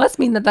 look, that must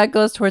mean that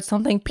goes towards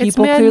something.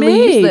 People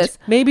clearly use this.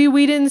 Maybe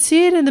we didn't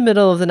see it in the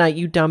middle of the night,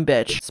 you dumb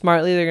bitch.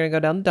 Smartly, they're going to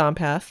go down the Dom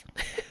path.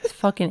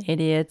 Fucking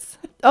idiots.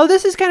 Oh,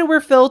 this is kind of where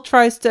Phil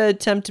tries to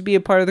attempt to be a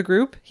part of the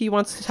group. He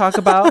wants to talk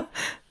about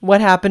what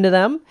happened to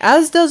them,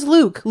 as does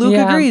Luke. Luke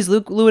agrees.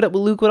 Luke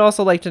would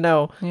also like to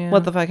know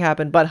what the fuck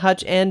happened, but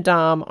Hutch and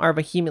Dom are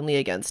vehemently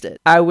against it.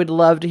 I would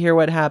love to hear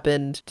what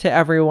happened to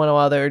everyone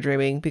while they were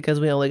dreaming, because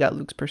we only got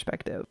Luke's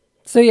perspective.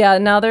 So yeah,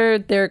 now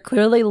they're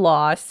clearly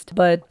lost,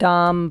 but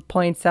Dom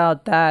points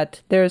out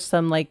that there's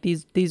some, like,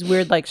 these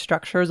weird, like,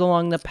 structures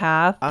along the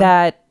path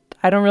that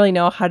I don't really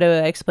know how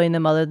to explain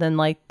them other than,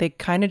 like, they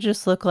kind of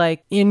just look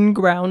like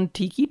in-ground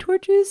tiki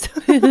torches.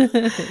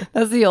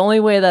 That's the only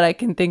way that I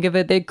can think of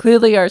it. They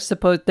clearly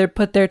they're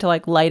put there to,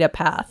 like, light a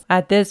path.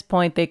 At this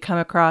point, they come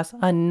across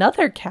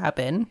another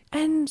cabin,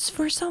 and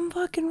for some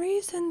fucking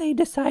reason, they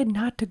decide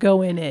not to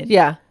go in it.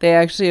 Yeah, they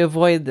actually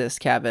avoid this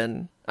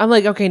cabin. I'm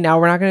like, okay, now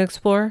we're not going to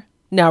explore.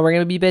 now we're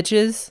gonna be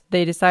bitches.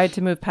 They decide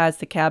to move past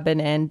the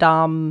cabin and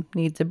Dom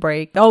needs a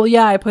break. Oh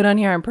yeah, I put on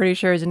here, I'm pretty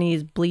sure his knee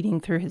is bleeding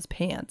through his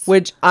pants.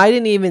 Which I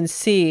didn't even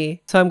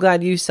see, so I'm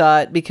glad you saw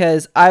it,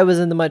 because I was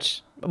in the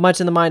much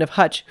in the mind of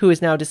Hutch, who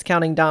is now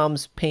discounting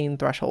Dom's pain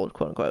threshold,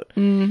 quote unquote.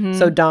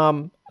 So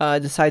Dom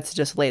decides to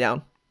just lay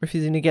down,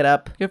 refusing to get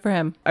up. Good for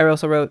him. I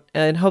also wrote,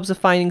 in hopes of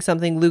finding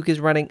something, Luke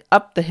is running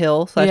up the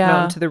hill /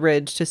 mountain to the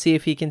ridge to see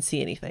if he can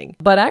see anything.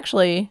 But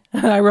actually,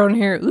 I wrote in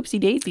here, oopsie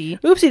daisy.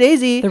 Oopsie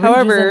daisy.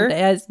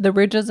 The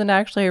ridge isn't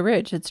actually a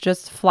ridge. It's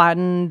just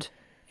flattened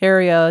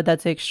area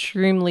that's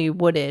extremely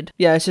wooded.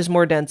 Yeah, it's just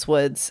more dense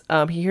woods.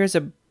 He hears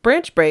a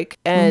branch break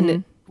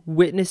and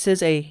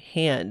witnesses a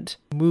hand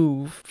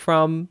move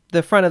from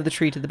the front of the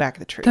tree to the back of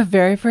the tree. The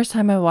very first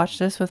time I watched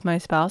this with my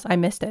spouse, I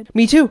missed it.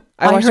 Me too.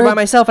 I watched it by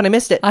myself and I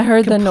missed it. I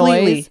heard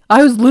completely. The noise.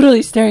 I was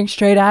literally staring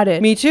straight at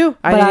it. Me too.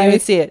 I didn't even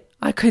see it.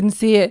 I couldn't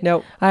see it.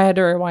 Nope. I had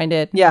to rewind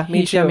it. Yeah, me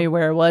He too. showed me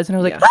where it was and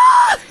I was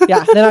like,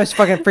 Yeah, then I was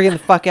fucking freaking the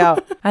fuck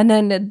out. And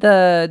then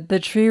the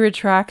tree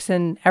retracts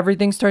and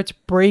everything starts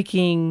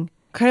breaking.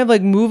 Kind of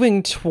like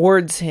moving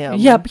towards him.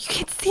 Yeah, but you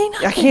can't see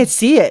nothing. I can't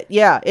see it.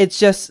 Yeah, it's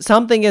just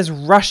something is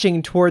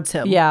rushing towards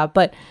him. Yeah,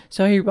 but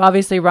so he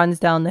obviously runs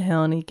down the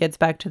hill and he gets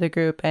back to the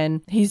group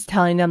and he's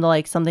telling them that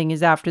like something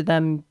is after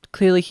them.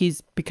 Clearly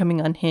he's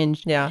becoming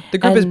unhinged. Yeah, the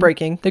group is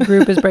breaking. The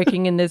group is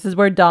breaking, and this is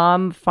where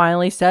Dom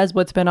finally says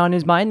what's been on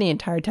his mind the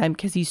entire time,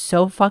 because he's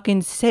so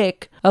fucking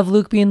sick of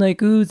Luke being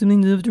like, ooh,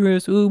 something's after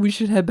us. Ooh, we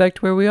should head back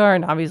to where we are.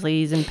 And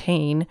obviously he's in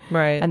pain.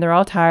 Right. And they're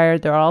all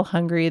tired. They're all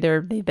hungry.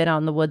 They've been out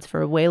in the woods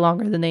for way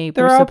longer than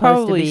they're all supposed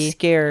probably to be.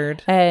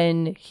 Scared.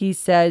 And he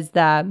says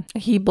that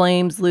he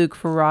blames Luke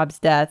for Rob's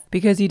death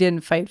because he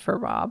didn't fight for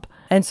Rob.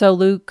 And so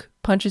Luke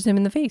punches him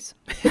in the face.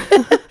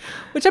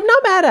 Which I'm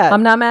not mad at.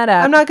 I'm not mad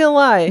at. I'm not gonna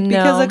lie. No.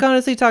 Because like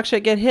honestly, talk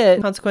shit, get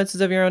hit.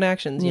 Consequences of your own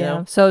actions, you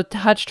know? So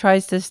Hutch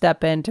tries to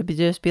step in to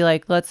just be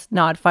like, let's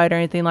not fight or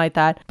anything like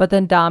that. But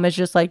then Dom is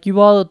just like, you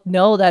all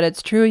know that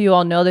it's true. You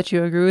all know that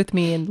you agree with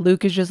me. And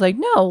Luke is just like,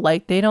 no,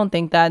 like they don't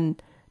think that.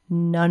 And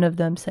none of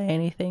them say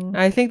anything.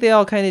 I think they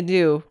all kind of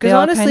do. Because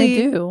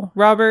honestly,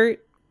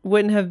 Robert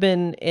wouldn't have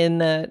been in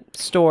that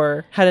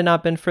store had it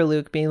not been for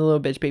Luke being the little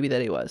bitch baby that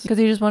he was. Because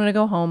he just wanted to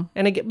go home.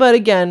 But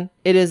again,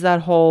 it is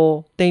that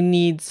whole they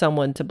need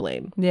someone to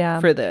blame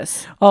for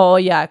this. Oh,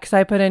 yeah. Because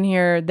I put in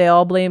here, they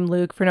all blame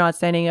Luke for not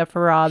standing up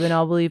for Rob. And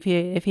I'll believe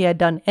if he had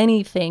done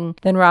anything,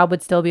 then Rob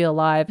would still be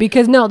alive.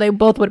 Because no, they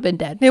both would have been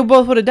dead. They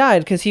both would have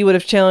died because he would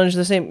have challenged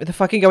the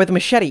fucking guy with a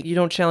machete. You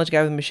don't challenge a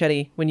guy with a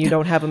machete when you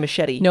don't have a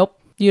machete. Nope.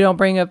 You don't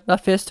bring a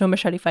fist to a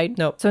machete fight.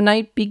 Nope. So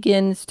night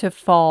begins to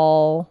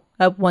fall.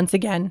 Once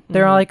again,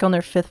 they're all like on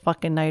their 5th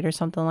fucking night or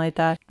something like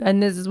that.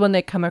 And this is when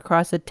they come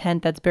across a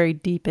tent that's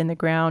buried deep in the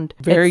ground.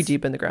 Very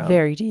deep in the ground.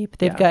 Very deep.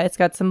 It's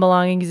got some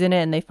belongings in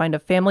it, and they find a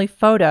family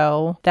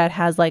photo that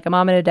has like a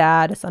mom and a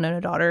dad, a son and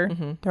a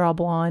daughter. They're all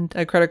blonde.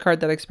 A credit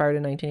card that expired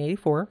in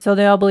 1984. So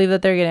they all believe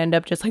that they're gonna end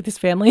up just like this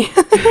family.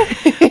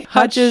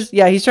 Hutch is,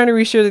 he's trying to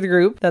reassure the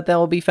group that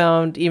they'll be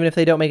found even if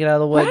they don't make it out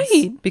of the woods.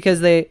 Right. Because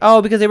they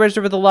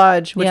registered with the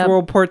lodge, which will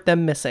report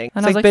them missing.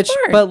 And it's like, bitch,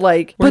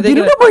 smart. but they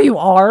don't know where you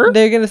are.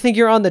 They're gonna think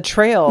you're on the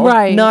trail,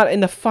 right? Not in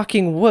the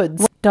fucking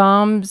woods.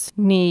 Dom's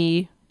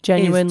knee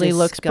genuinely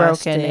looks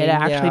broken. It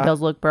actually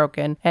does look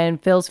broken.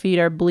 And Phil's feet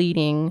are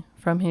bleeding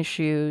from his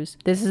shoes.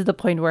 This is the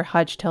point where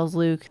Hutch tells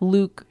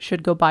Luke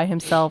should go by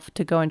himself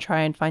to go and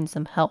try and find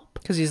some help.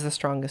 Because he's the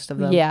strongest of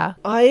them. Yeah.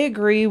 I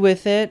agree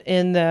with it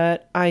in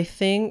that I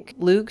think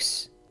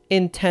Luke's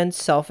intense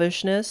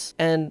selfishness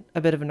and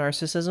a bit of a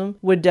narcissism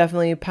would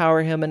definitely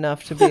power him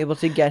enough to be able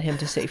to get him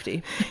to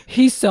safety.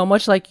 He's so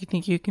much like, you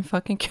think you can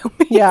fucking kill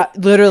me? Yeah,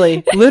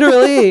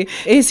 literally.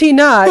 Is he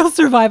not? He'll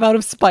survive out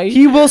of spite.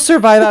 He will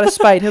survive out of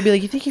spite. He'll be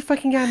like, you think you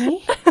fucking got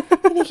me?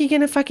 You think you're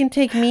gonna fucking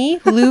take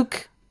me?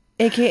 Luke,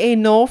 aka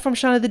Noel from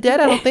Shaun of the Dead?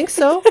 I don't think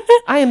so.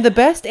 I am the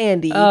best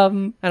Andy. I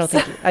don't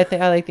think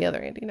I like the other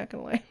Andy, not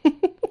gonna lie.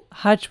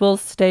 Hutch will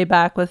stay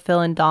back with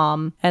Phil and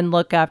Dom and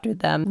look after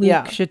them.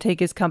 Luke should take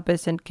his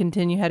compass and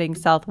continue heading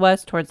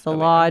southwest towards the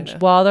lodge.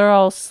 While they're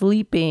all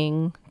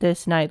sleeping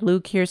this night,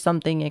 Luke hears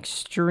something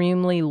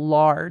extremely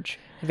large.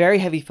 Very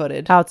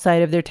heavy-footed.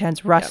 Outside of their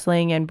tents,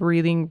 rustling and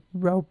breathing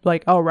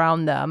like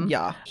around them.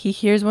 Yeah. He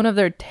hears one of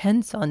their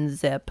tents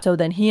unzip. So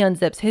then he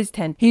unzips his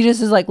tent. He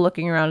just is like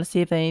looking around to see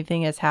if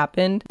anything has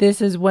happened.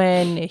 This is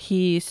when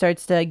he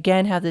starts to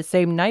again have the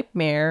same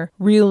nightmare,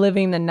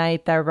 reliving the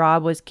night that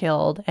Rob was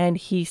killed. And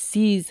he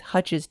sees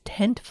Hutch's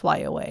tent fly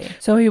away.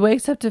 So he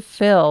wakes up to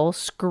Phil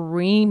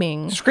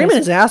screaming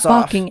his ass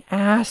off. Fucking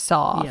ass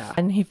off. Yeah.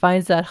 And he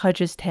finds that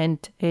Hutch's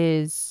tent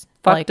is...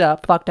 fucked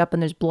up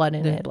and there's blood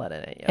in it.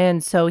 Yeah.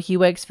 And so he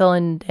wakes Phil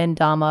and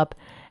Dom up,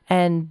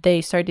 and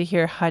they start to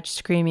hear Hutch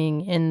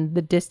screaming in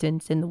the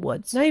distance in the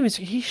woods. Not even,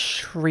 he's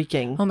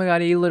shrieking. Oh my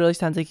god, he literally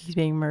sounds like he's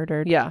being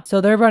murdered. Yeah.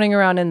 So they're running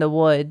around in the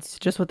woods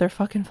just with their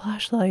fucking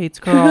flashlights,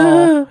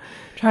 girl,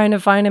 trying to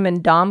find him.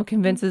 And Dom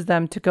convinces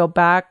them to go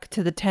back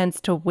to the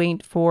tents to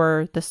wait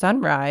for the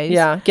sunrise.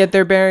 Yeah, get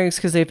their bearings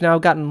because they've now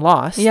gotten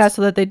lost. Yeah,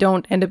 so that they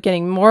don't end up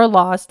getting more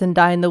lost and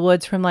die in the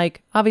woods from,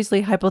 like,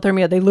 obviously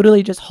hypothermia. They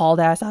literally just hauled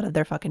ass out of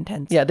their fucking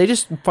tents. Yeah, they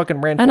just fucking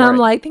ran And for I'm it.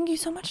 like, thank you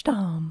so much,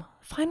 Dom.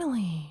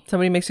 Finally.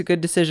 Somebody makes a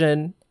good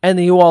decision and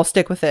then you all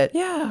stick with it.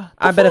 Yeah.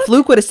 I bet if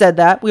Luke would have said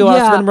that, we would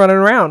have Yeah. been running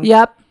around.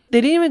 Yep. They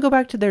didn't even go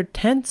back to their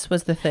tents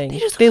was the thing.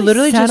 They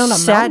literally sat just on a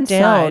sat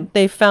down. mountainside.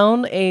 They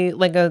found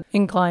an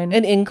Incline.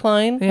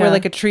 incline Yeah. where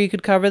like a tree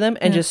could cover them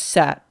and just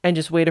sat and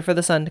just waited for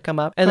the sun to come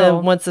up. And Girl.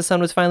 then once the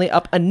sun was finally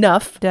up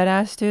enough. Dead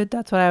ass, dude.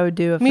 That's what I would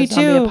do if Me the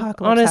zombie too.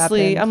 apocalypse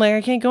Honestly, happened. I'm like,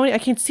 I can't go I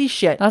can't see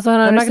shit. That's what I I'm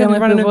not understand. gonna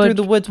be running people through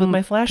the woods with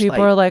my flashlight.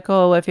 People are like,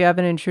 oh, if you have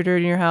an intruder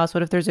in your house,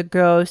 what if there's a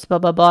ghost, blah,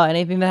 blah, blah.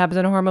 Anything that happens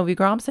in a horror movie,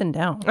 girl, I'm sitting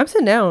down. I'm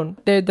sitting down.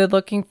 They're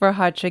looking for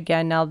Hutch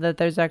again now that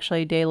there's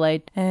actually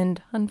daylight.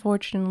 And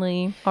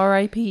unfortunately,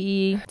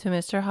 R.I.P. to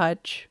Mr.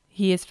 Hutch.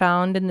 He is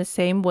found in the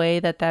same way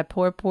that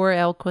poor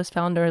elk was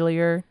found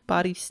earlier.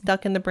 Body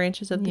stuck in the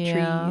branches of the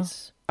Yeah.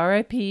 trees.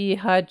 R.I.P.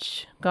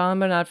 Hutch, gone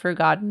but not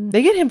forgotten.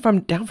 They get him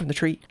down from the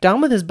tree.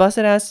 Down with his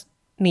busted ass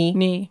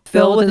knee.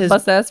 Phil with his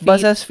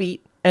bust-ass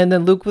feet. And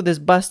then Luke with his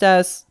bust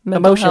ass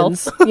Mental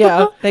emotions. health.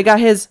 Yeah. They got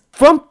his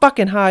from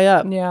fucking high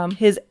up. Yeah.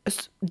 His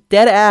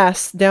dead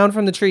ass down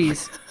from the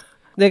trees.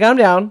 They got him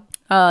down.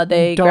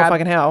 They Don't grab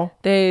fucking how.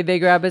 they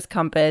grab his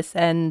compass,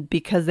 and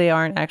because they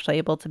aren't actually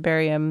able to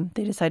bury him,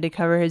 they decide to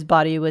cover his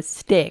body with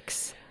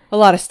sticks. A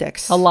lot of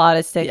sticks. A lot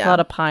of sticks, Yeah. a lot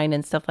of pine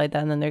and stuff like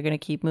that, and then they're going to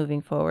keep moving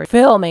forward.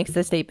 Phil makes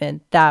the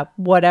statement that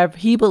whatever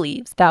he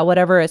believes that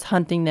whatever is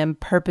hunting them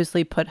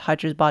purposely put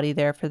Hutch's body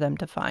there for them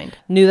to find.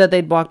 Knew that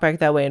they'd walk back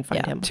that way and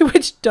find Yeah. him. To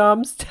which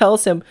Dom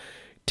tells him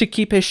to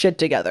keep his shit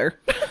together.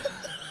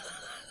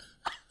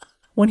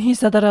 When he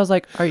said that, I was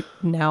like, "Are you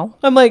now?"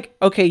 I'm like,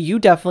 okay, you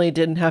definitely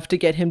didn't have to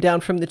get him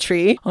down from the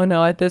tree. Oh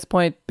no! At this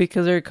point,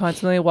 because they're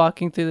constantly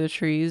walking through the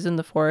trees in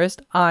the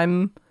forest,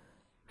 I'm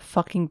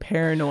fucking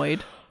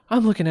paranoid.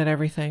 I'm looking at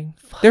everything.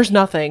 There's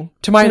nothing,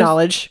 to my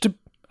knowledge.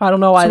 I don't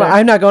know either.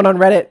 I'm not going on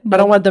Reddit. I Nope.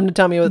 don't want them to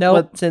tell me Nope.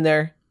 what's in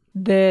there.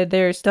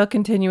 They're still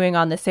continuing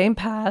on the same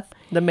path.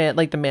 The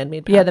man-made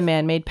path. Yeah, the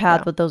man-made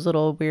path Yeah. with those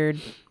little weird,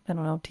 I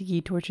don't know, tiki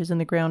torches in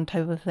the ground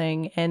type of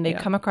thing. And they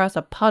come across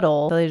a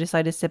puddle. So they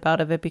decide to sip out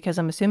of it because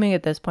I'm assuming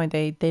at this point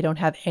they don't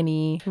have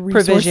any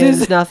Provisions,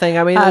 resources. nothing.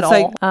 I mean, at it's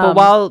like, all. but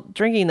while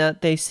drinking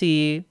that, they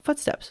see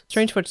footsteps,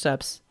 strange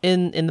footsteps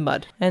in the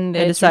mud. And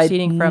They it's decide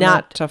receding from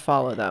not it. to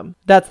follow them.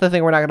 That's the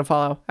thing we're not going to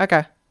follow.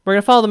 Okay. We're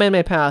going to follow the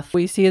man-made path.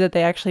 We see that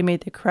they actually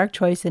made the correct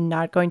choice in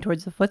not going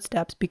towards the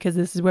footsteps because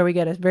this is where we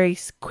get a very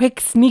quick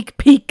sneak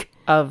peek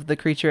Of the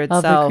creature of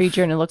itself. the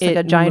creature, and it looks like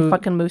a giant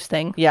fucking moose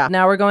thing. Yeah.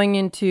 Now we're going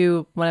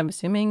into what I'm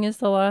assuming is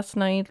the last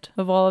night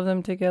of all of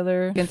them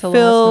together. Until last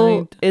Phil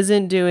night.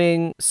 isn't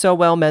doing so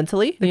well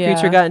mentally. The Yeah.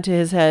 creature got into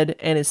his head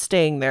and is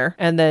staying there.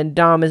 And then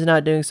Dom is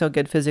not doing so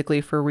good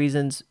physically for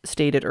reasons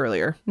stated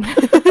earlier.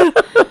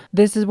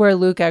 This is where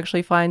Luke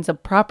actually finds a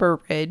proper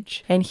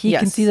ridge, and he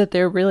can Yes. see that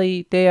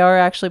they are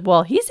actually,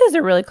 well, he says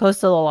they're really close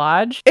to the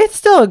lodge. It's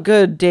still a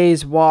good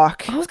day's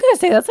walk. I was going to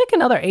say, that's like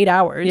another 8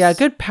 hours. Yeah,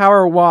 good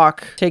power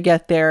walk to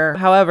get there.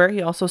 However,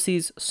 he also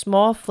sees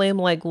small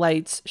flame-like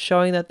lights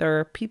showing that there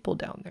are people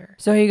down there.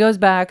 So he goes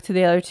back to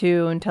the other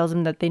two and tells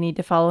them that they need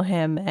to follow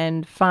him,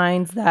 and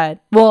finds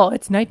that, well,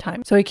 it's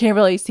nighttime. So he can't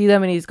really see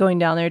them, and he's going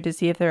down there to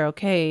see if they're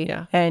okay.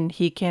 Yeah. And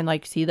he can,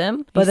 like, see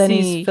them. But then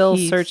he sees Phil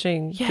he's-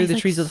 searching Yeah, through he's the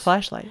like, trees with a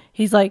flashlight.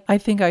 He's like, I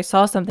think I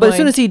saw something. But as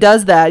soon as he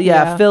does that,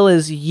 Yeah. Phil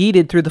is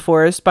yeeted through the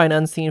forest by an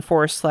unseen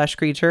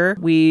force/creature.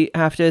 We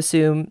have to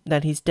assume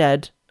that he's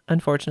dead,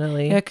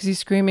 unfortunately. Yeah, because he's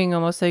screaming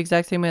almost the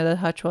exact same way that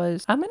Hutch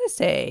was. I'm going to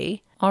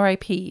say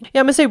R.I.P.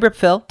 Yeah, I'm gonna say rip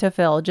Phil. to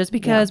Phil, just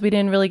because we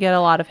didn't really get a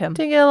lot of him.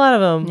 Didn't get a lot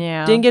of him.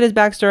 Yeah. Didn't get his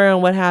backstory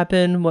on what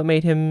happened, what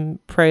made him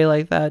pray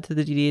like that to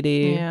the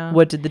deity. Yeah.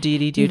 What did the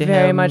deity do He to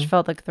very him? much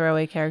felt like a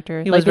throwaway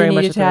character. He Like was very they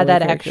much needed a to add throwaway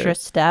that character. extra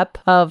step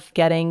of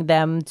getting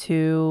them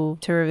to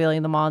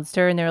revealing the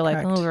monster, and they're like,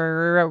 Correct.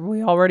 oh,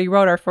 we already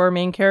wrote our 4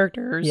 main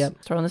characters. Yep.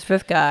 Let's throw in this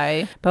 5th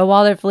guy. But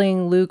while they're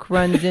fleeing, Luke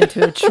runs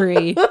into a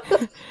tree.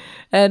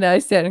 And I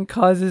said, and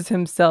causes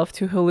himself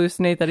to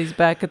hallucinate that he's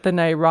back at the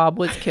night Rob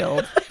was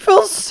killed. I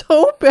feel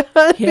so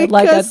bad Yeah,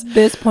 like at because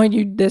this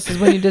point, this is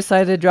when you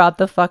decide to drop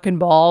the fucking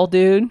ball,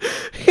 dude.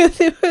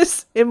 it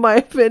was, in my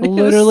opinion,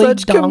 Literally it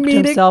was such dunked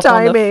comedic himself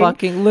on the timing.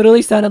 fucking.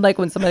 Literally sounded like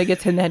when somebody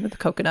gets hit in the head with a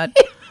coconut.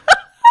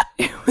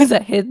 It was a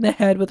hit in the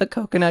head with a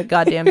coconut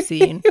goddamn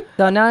scene.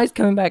 So now he's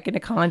coming back into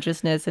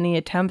consciousness, and he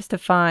attempts to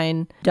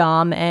find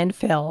Dom and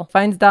Phil.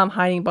 Finds Dom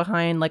hiding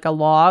behind like a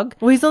log.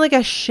 Well, he's in like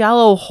a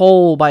shallow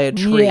hole by a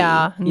tree.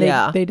 Yeah, and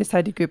yeah. they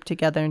decide to group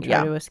together and try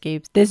Yeah. to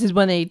escape. This is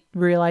when they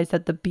realize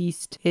that the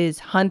beast is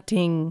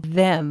hunting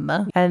them,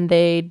 and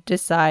they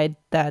decide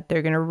that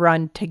they're going to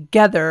run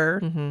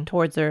together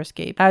towards their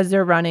escape. As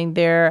they're running,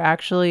 they're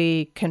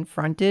actually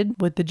confronted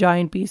with the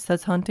giant beast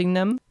that's hunting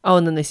them. Oh,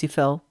 and then they see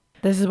Phil.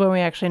 This is when we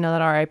actually know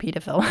that R.I.P. to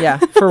Phil. Yeah,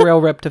 for real,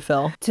 rip to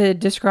Phil. To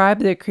describe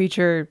the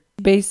creature,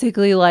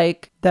 basically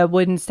like that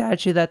wooden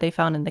statue that they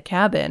found in the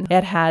cabin.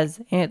 It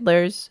has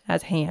antlers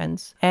as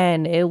hands,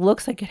 and it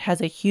looks like it has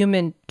a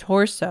human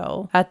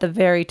torso at the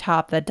very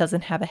top that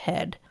doesn't have a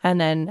head, and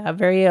then a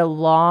very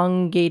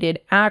elongated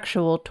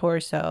actual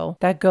torso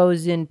that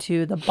goes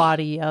into the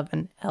body of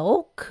an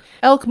elk,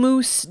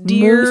 Moose,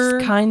 deer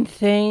moose kind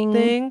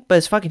thing. but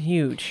it's fucking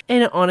huge.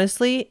 And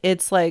honestly,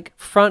 it's like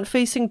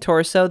front-facing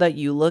torso that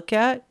you look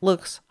at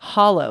looks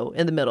hollow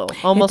in the middle,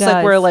 almost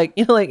like where, like,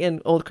 you know, like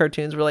in old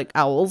cartoons where like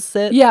owls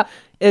sit. Yeah.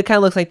 It kind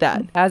of looks like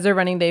that. As they're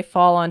running, they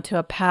fall onto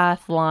a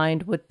path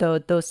lined with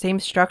those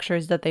same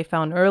structures that they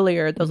found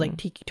earlier. Those like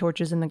tiki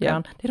torches in the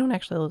ground. They don't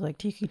actually look like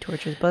tiki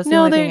torches, but it's the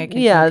only thing I can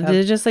think of.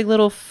 They're just like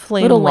little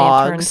flame Lantern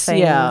logs. things.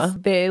 Yeah.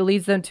 It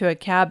leads them to a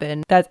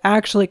cabin that's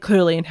actually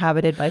clearly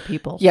inhabited by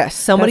people. Yes,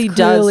 somebody That's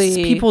does.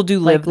 clearly, People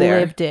do live there.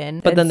 Lived in.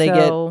 But then And they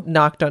so- get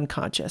knocked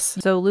unconscious.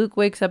 So Luke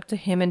wakes up to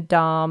him and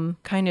Dom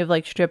kind of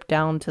like stripped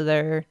down to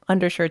their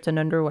undershirts and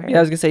underwear. Yeah,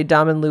 I was gonna say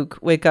Dom and Luke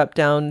wake up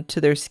down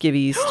to their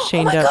skivvies,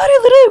 chained oh my up. God, I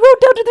literally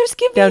wrote down to their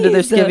skivvies. Down to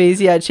their skivvies,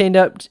 yeah, chained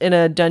up in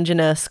a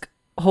dungeon-esque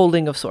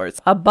holding of sorts.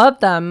 Above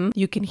them,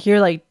 you can hear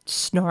like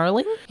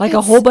snarling, like a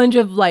It's- whole bunch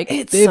of like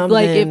it's like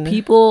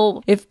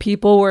something. if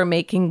people were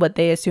making what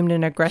they assumed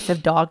an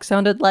aggressive dog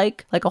sounded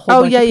like a whole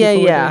Oh, bunch yeah, of people yeah,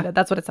 were yeah. doing that.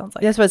 That's what it sounds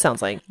like. That's what it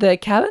sounds like. The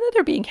cabin that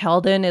they're being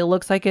held in, it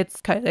looks like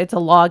it's a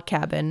log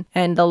cabin,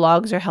 and the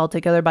logs are held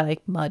together by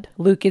like mud.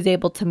 Luke is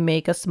able to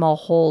make a small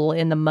hole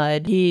in the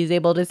mud. He's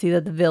able to see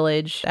that the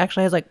village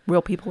actually has like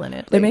real people in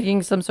it. They're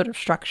making some sort of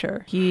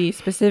structure. He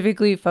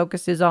specifically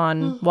focuses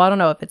on, well, I don't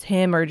know if it's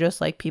him or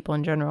just like people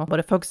in general, but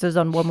it focuses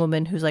on one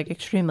woman who's like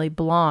extremely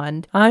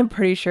blonde. I'm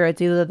pretty sure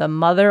it's either the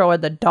mother or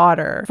the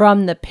daughter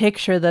from the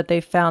picture that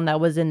they found that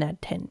was in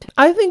that tent.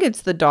 I think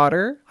it's the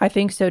daughter. I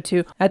think so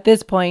too. At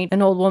this point,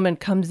 an old woman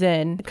comes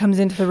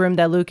into the room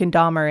that Luke and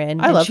Dom are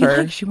in. I and love she, her.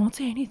 Like, she won't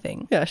say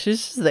anything. Yeah,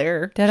 she's just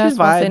there. Deadass She's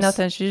won't say vibes.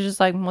 nothing. She's just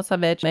like, what's up,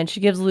 bitch? And she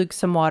gives Luke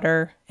some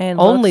water. And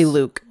Only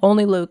looks-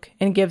 only Luke,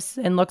 and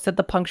looks at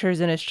the punctures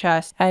in his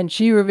chest. And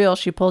she reveals,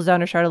 she pulls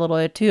down her shirt a little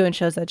bit too, and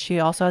shows that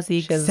she also has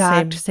the She has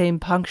exact the same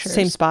punctures.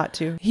 Same spot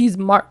too. He's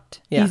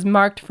marked. Yeah. He's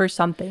marked for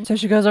something. So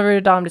she goes over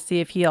to Dom to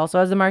see if he also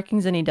has the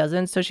markings, and he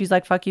doesn't. So she's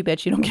like, fuck you,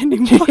 bitch. You don't get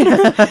any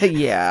water.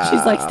 Yeah.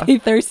 She's like, stay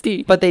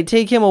thirsty. But they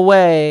take him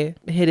away,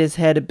 hit his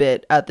head a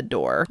bit at the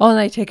door. Oh, and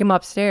they take him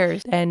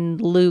upstairs,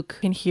 and Luke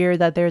can hear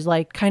that there's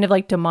like kind of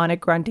like demonic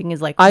grunting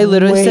is like I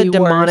literally way said worse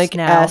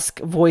demonic-esque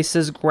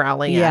voices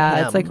growling at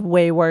him. it's like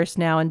way worse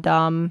now. And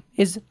Dom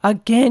is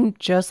again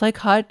just like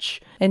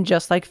Hutch and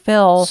just like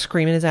Phil,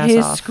 screaming his ass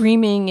his off.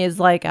 screaming is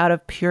like out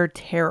of pure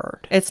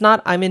terror. It's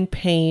not I'm in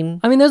pain.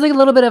 I mean, there's like a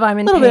little bit of I'm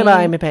in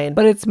pain,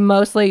 but it's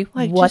mostly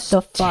Like, what just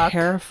the fuck.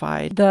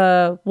 terrified.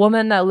 The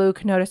woman that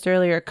Luke noticed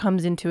earlier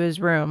comes into his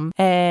room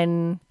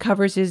and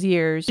covers his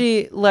ears.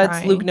 She lets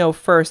crying. Luke know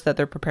first that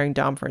they're preparing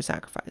Dom for a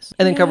sacrifice,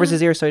 and then covers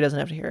his ears so he doesn't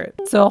have to hear it.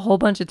 So a whole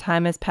bunch of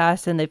time has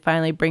passed, and they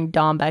finally bring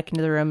Dom back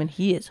into the room, and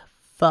he is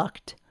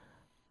fucked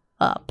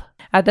up.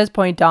 At this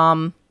point,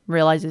 Dom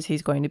realizes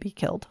he's going to be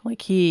killed.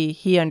 Like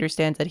he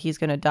understands that he's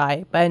going to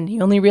die, and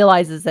he only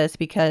realizes this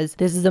because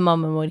this is the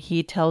moment when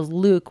he tells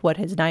Luke what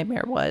his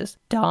nightmare was.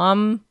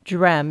 Dom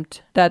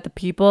dreamt that the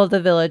people of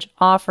the village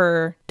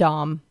offer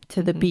Dom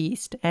to the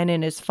beast, and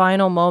in his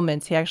final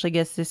moments, he actually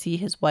gets to see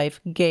his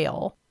wife,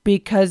 Gail.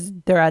 Because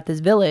they're at this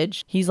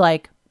village, he's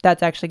like,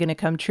 that's actually going to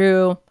come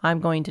true. I'm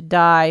going to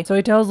die. So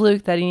he tells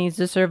Luke that he needs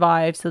to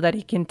survive so that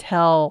he can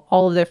tell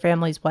all of their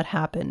families what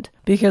happened.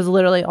 Because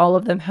literally all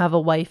of them have a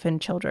wife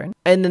and children.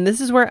 And then this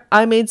is where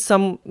I made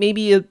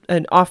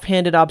an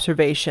offhanded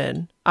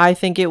observation. I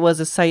think it was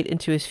a sight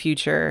into his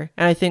future.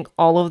 And I think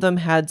all of them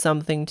had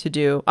something to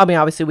do. I mean,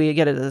 obviously we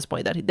get it at this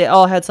point that they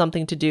all had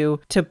something to do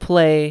to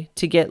play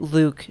to get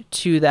Luke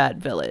to that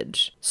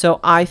village. So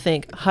I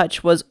think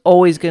Hutch was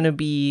always going to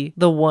be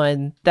the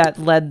one that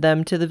led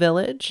them to the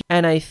village.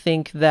 And I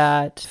think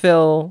that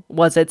Phil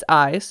was its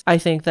eyes. I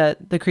think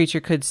that the creature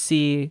could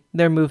see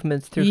their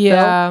movements through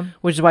Yeah. Phil,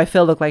 which is why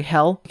Phil looked like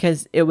hell,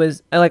 because it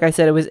was, like I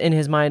said, it was in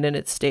his mind and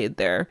it stayed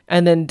there.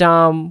 And then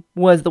Dom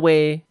was the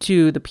way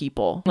to the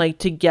people, like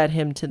to get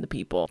him to the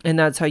people. And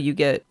that's how you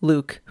get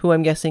Luke, who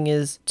I'm guessing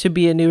is to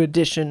be a new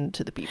addition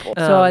to the people.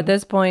 So at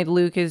this point,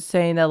 Luke is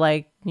saying that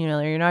like, you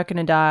know, you're not going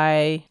to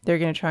die. They're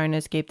going to try and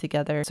escape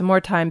together. Some more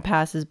time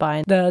passes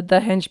by.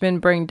 The henchmen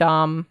bring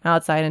Dom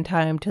outside in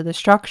time to the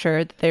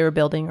structure that they were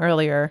building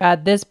earlier.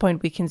 At this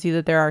point, we can see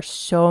that there are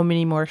so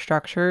many more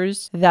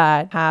structures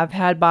that have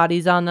had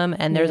bodies on them,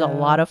 and there's a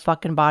lot of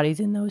fucking bodies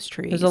in those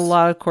trees. There's a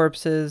lot of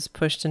corpses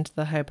pushed into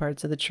the high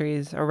parts of the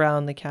trees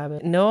around the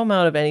cabin. No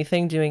amount of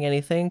anything doing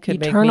anything could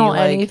eternal make me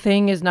like,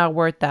 anything is not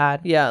worth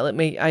that. yeah,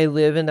 I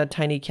live in a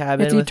tiny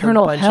cabin. It's with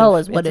eternal a bunch hell of,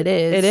 is what it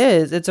is. It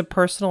is. It's a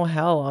personal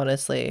hell,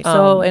 honestly.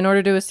 So in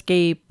order to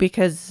escape,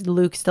 because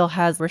Luke still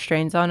has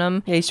restraints on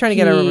him, yeah, he's trying to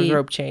get out of his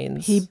rope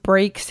chains. He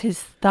breaks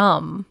his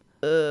thumb.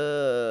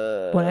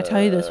 When I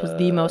tell you this was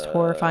the most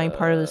horrifying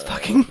part of this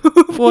fucking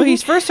movie. Well, he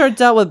first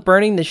starts out with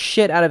burning the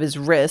shit out of his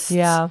wrists.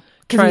 Yeah.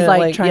 he's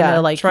like trying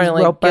to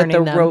get rope the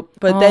burning them. rope,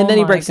 but Oh then he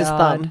my breaks his God.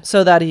 thumb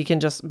so that he can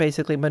just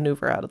basically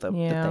maneuver out of the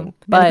thing.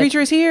 But And the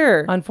creature is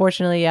here.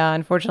 Unfortunately,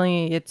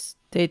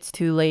 it's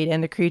too late,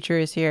 and the creature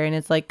is here, and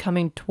it's like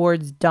coming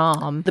towards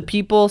Dom. The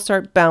people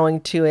start bowing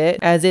to it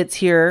as it's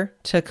here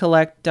to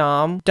collect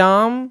Dom.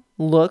 Dom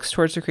looks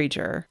towards the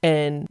creature,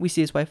 and we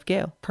see his wife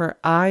Gail. Her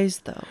eyes,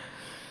 though,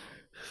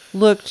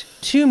 looked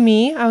to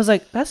me, I was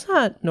like, that's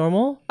not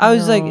normal. I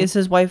was like, is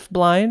his wife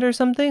blind or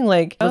something?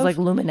 Like, It was like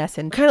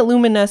luminescent. kind of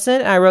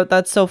luminescent. I wrote,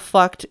 that's so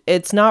fucked.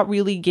 It's not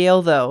really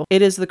Gale, though.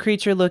 It is the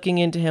creature looking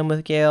into him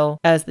with Gale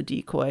as the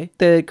decoy.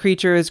 The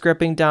creature is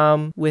gripping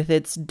Dom with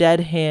its dead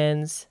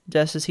hands,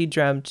 just as he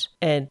dreamt,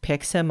 and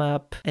picks him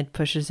up and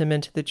pushes him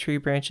into the tree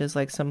branches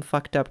like some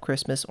fucked up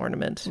Christmas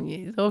ornament.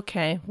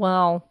 Okay,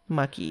 well,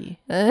 Mucky.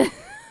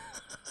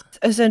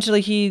 Essentially,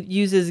 he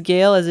uses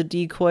Gale as a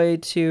decoy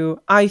to,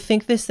 I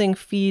think this thing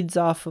feeds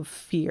off of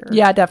fear.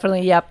 yeah,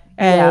 definitely, yep.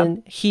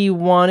 And he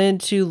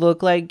wanted to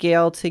look like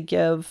Gale to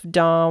give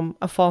Dom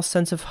a false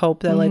sense of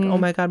hope that like, oh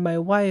my God, my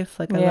wife,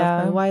 like I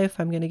love my wife.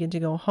 I'm going to get to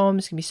go home.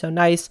 It's going to be so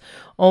nice.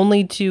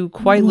 Only to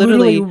quite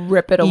literally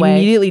rip it away.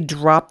 Immediately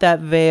drop that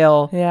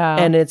veil. Yeah.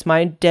 And it's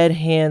my dead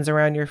hands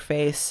around your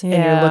face. And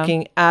you're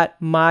looking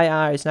at my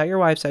eyes, not your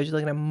wife's eyes. You're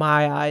looking at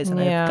my eyes and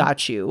I've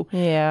got you.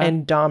 Yeah.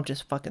 And Dom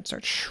just fucking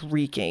starts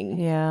shrieking.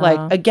 Yeah.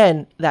 Like,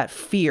 again, that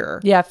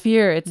fear. Yeah,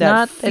 fear. It's That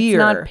not fear. It's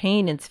not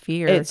pain, it's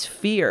fear. It's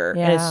fear.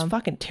 Yeah. And it's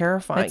fucking terrifying.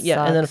 It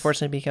Yeah. And then sucks.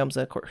 unfortunately becomes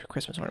a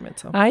Christmas ornament.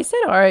 So I said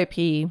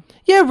R.I.P.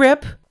 yeah,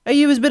 rip.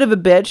 He was a bit of a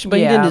bitch, but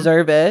he didn't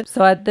deserve it.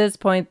 So at this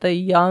point, the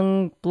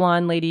young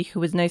blonde lady who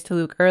was nice to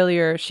Luke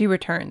earlier, she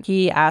returned.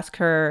 He asked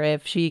her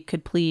if she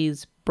could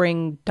please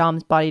bring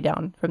Dom's body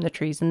down from the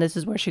trees. And this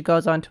is where she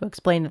goes on to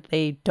explain that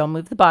they don't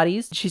move the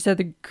bodies. She said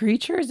the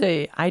creature is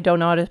I don't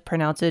know how to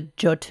pronounce it,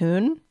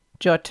 Jotun,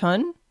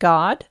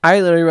 god.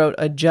 I literally wrote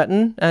a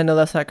Jotun. I know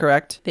that's not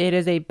correct. It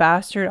is a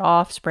bastard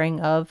offspring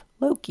of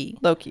Loki.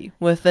 Loki,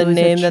 with a Who is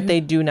a name that they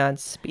do not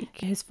speak.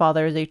 His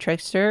father is a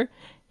trickster.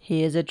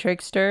 He is a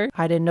trickster.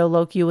 I didn't know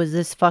Loki was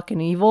this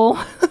fucking evil.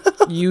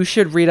 You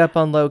should read up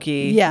on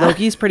Loki. Yeah.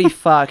 Loki's pretty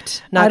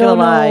fucked. Not I gonna don't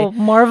lie. know.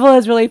 Marvel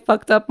has really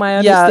fucked up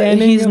my Yeah,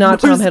 understanding. he's of not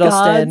Tom Norse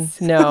Hiddleston.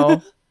 gods.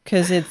 No,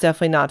 because it's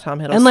definitely not Tom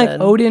Hiddleston. And like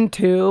Odin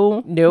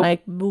too. Nope.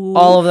 Like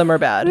all of them are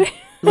bad.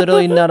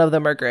 Literally none of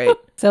them are great.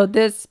 So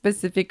this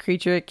specific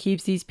creature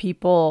keeps these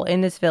people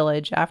in this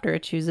village after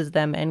it chooses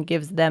them and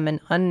gives them an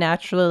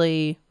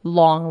unnaturally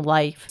long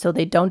life so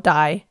they don't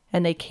die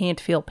and they can't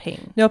feel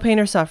pain. No pain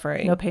or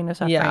suffering. No pain or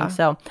suffering. Yeah.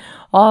 So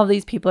all of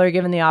these people are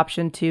given the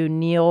option to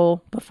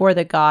kneel before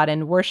the god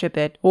and worship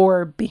it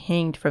or be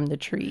hanged from the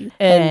tree.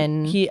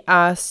 And he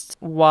asked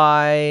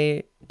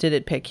why did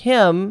it pick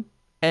him,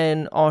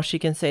 and all she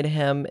can say to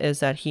him is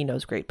that he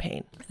knows great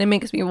pain. it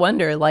makes me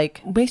wonder,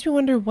 like, Makes me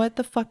wonder what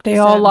the fuck they does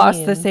all that lost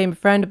mean? the same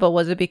friend, but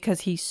was it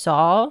because he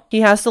saw?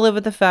 He has to live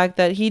with the fact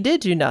that he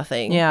did do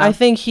nothing. Yeah. I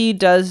think he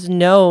does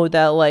know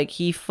that, like,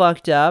 he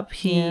fucked up.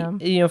 He, Yeah.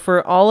 you know,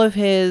 for all of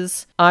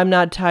his, I'm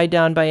not tied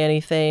down by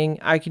anything,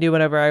 I can do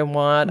whatever I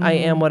want, I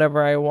am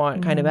whatever I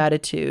want kind of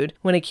attitude.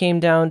 When it came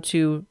down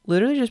to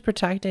literally just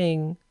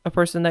protecting a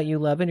person that you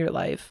love in your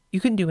life, you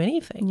couldn't do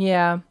anything.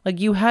 Yeah. Like,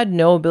 you had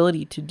no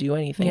ability to do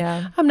anything.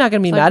 Yeah. I'm not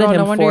going to be It's mad like, at oh,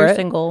 him no wonder for you're it.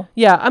 single.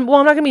 Yeah, I'm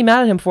not going to be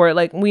mad at him for it.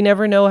 Like, we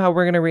never know how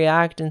we're going to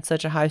react in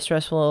such a high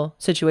stressful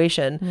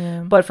situation.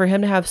 Yeah. But for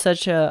him to have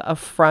such a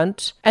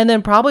front, and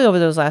then probably over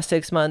those last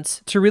 6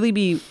 months, to really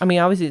be, I mean,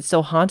 obviously it's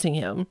still haunting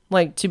him,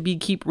 like to be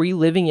keep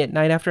reliving it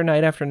night after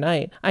night after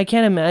night. I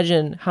can't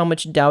imagine how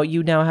much doubt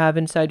you now have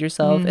inside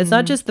yourself. It's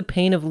not just the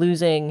pain of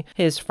losing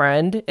his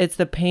friend, it's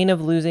the pain of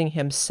losing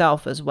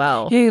himself as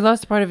well. Yeah, he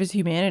lost part of his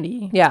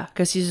humanity. Yeah,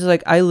 because he's just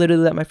like, I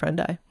literally let my friend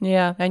die.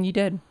 Yeah, and you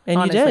did. And you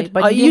honestly. did.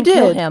 But You you didn't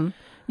kill did. him.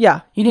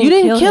 Yeah, You didn't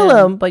kill kill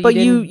him, him, but but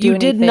you you didn't do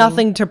did anything.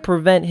 nothing to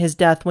prevent his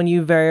death when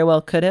you very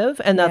well could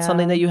have, and that's Yeah.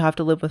 something that you have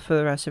to live with for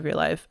the rest of your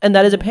life. And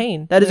that is a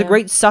pain. That is a Yeah.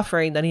 great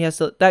suffering that he has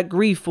to. That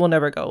grief will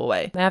never go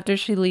away. After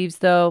she leaves,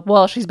 though,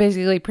 well, she's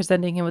basically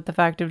presenting him with the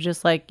fact of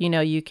just like, you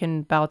know, you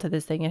can bow to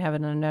this thing and have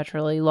an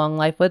unnaturally long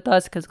life with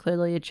us because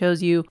clearly it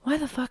shows you. Why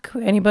the fuck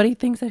would anybody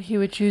thinks that he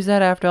would choose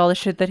that after all the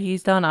shit that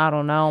he's done? I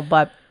don't know,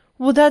 but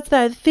Well, that's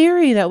that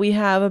theory that we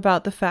have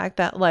about the fact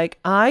that, like,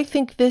 I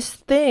think this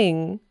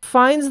thing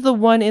finds the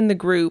one in the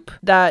group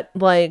that,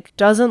 like,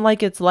 doesn't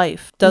like its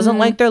life, doesn't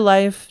like their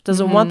life,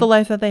 doesn't want the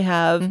life that they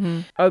have,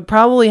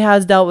 probably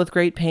has dealt with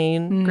great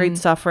pain, great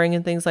suffering,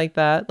 and things like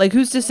that. Like,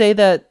 who's to say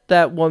that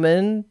that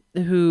woman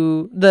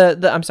who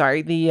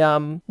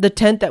the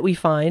tent that we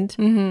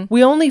find,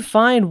 we only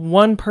find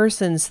one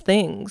person's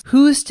things.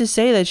 Who's to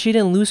say that she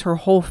didn't lose her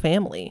whole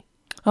family?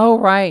 oh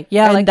right,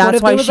 yeah, And like that's what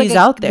if why there was, like, she's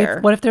out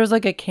there. What if there was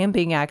like a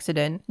camping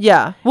accident?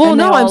 Yeah. Well, And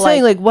no, they I'm all,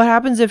 saying, like, what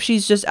happens if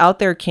she's just out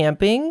there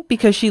camping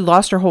because she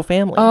lost her whole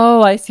family?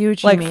 Oh, I see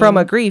what you like mean. from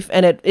a grief,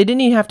 and it didn't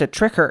even have to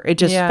trick her. It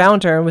just Yeah.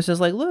 found her and was just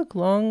like, look,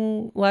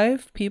 long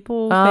life,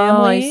 people, Oh,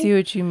 family. I see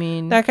what you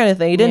mean. That kind of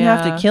thing. He didn't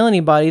have Yeah. to kill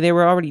anybody. They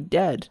were already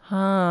dead.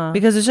 Huh.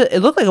 Because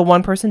it looked like a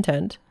one-person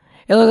tent.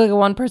 It looked like a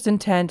one-person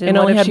tent, And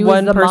what only if had she was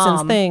one the person's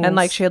mom, things. and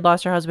like she had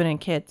lost her husband and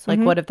kids. Like,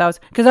 what if that was?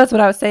 Because that's what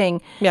I was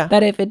saying. Yeah.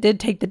 That if it did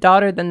take the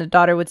daughter, then the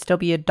daughter would still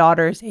be a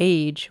daughter's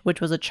age,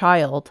 which was a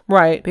child,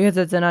 Right. because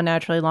it's an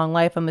unnaturally long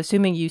life. I'm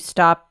assuming you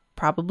stop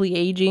probably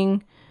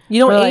aging. You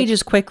don't Or, like- age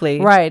as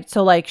quickly. Right.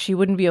 So, like, she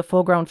wouldn't be a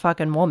full-grown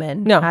fucking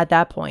woman No. at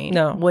that point.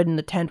 No. When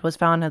the tent was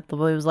found, it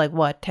was like,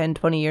 what, 10,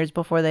 20 years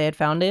before they had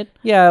found it?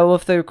 Yeah, well,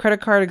 if the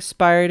credit card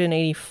expired in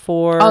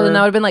 84... Oh, then that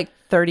would have been like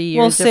 30 years.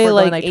 We'll if say we're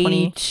going, like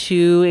 20.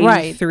 82, 83.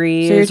 Right. So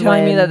you're is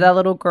telling me when- that that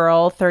little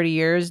girl, 30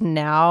 years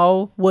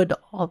now, would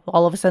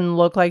all of a sudden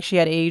look like she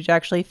had aged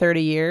actually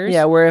 30 years?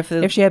 Yeah, where if...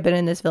 If she had been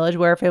in this village,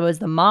 where if it was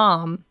the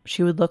mom,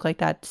 she would look like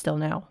that still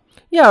now.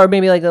 Yeah, or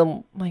maybe like a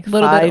Little bit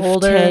 5,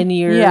 older. 10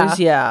 years. Yeah.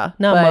 Yeah.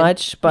 Not But,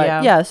 much, but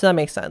yeah. yeah, so that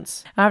makes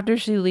sense. After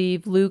she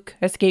leaves, Luke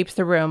escapes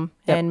the room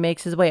Yep. and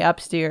makes his way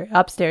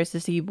upstairs to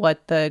see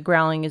what the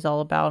growling is all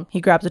about.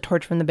 He grabs a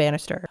torch from the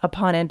banister.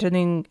 Upon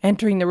entering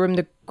the room,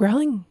 the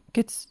growling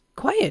gets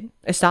quiet.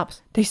 It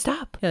stops. They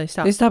stop. Yeah, they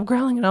stop. They stop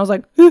growling, and I was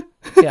like,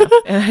 Yeah.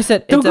 And I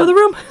said, "Don't go to the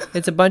room."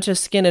 It's a bunch of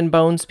skin and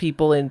bones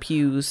people in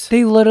pews.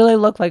 They literally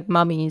look like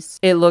mummies.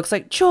 It looks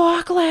like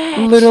chocolate.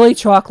 Literally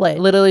chocolate.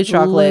 Literally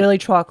chocolate. Literally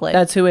chocolate.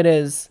 That's who it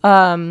is.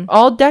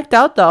 All decked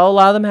out though. A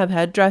lot of them have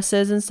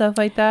headdresses and stuff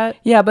like that.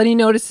 Yeah, but he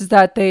notices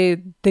that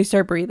they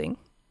start breathing.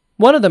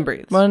 One of them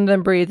breathes. One of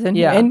them breathes, and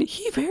Yeah. and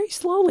he very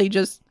slowly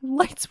just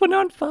lights one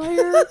on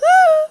fire,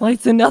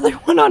 lights another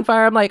one on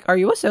fire. I'm like, are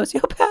you a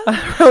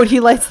sociopath? Bro, he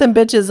lights them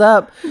bitches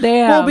up.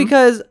 Damn. Well,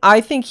 because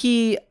I think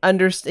he's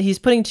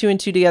putting two and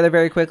two together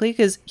very quickly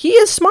because he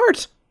is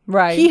smart.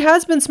 Right. He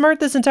has been smart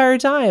this entire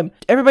time.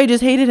 Everybody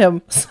just hated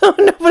him, so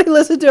nobody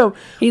listened to him.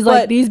 He's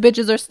like, these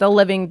bitches are still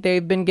living.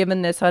 They've been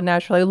given this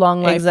unnaturally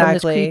long life from this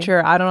Exactly.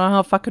 creature. I don't know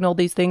how fucking old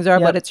these things are,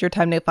 Yep. but it's your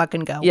time to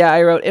fucking go. Yeah,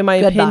 I wrote, in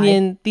my Goodbye.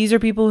 opinion, these are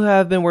people who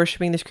have been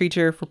worshiping this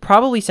creature for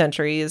probably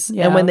centuries.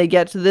 Yeah. And when they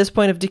get to this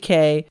point of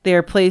decay, they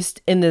are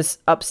placed in this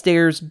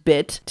upstairs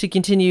bit to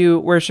continue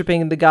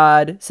worshiping the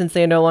god since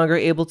they are no longer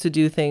able to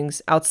do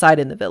things outside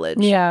in the village.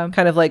 Yeah.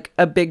 Kind of like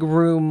a big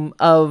room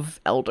of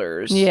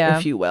elders, Yeah.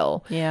 if you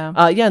will. Yeah.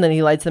 Yeah, and then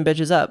he lights them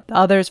bitches up.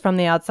 Others from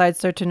the outside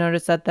start to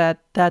notice that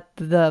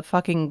the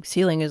fucking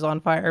ceiling is on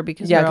fire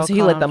because Yeah, they're all because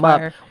he caught lit on them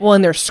fire. up. Well,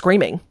 and they're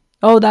screaming.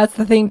 Oh, that's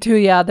the thing too.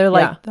 Yeah, they're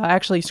like Yeah.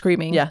 actually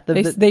screaming. Yeah,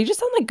 they just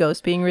sound like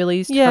ghosts being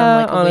released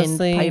Yeah, from like a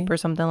honestly. windpipe or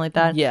something like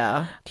that.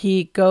 Yeah.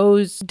 He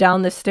goes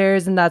down the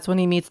stairs, and that's when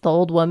he meets the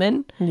old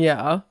woman.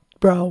 Yeah.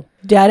 Bro,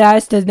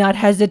 Deadass does not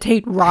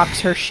hesitate,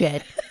 rocks her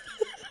shit.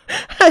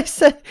 I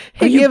said,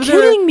 Are you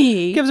kidding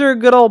me? Gives her a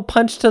good old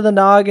punch to the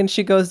nog and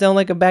she goes down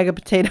like a bag of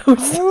potatoes.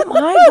 Oh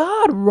my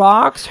god,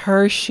 rocks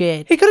her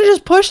shit. He could have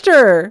just pushed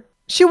her.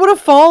 She would have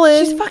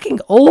fallen. She's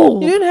fucking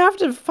old. You didn't have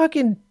to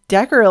fucking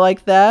deck her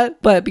like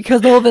that. But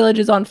because the whole village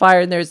is on fire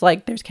and there's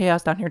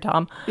chaos down here,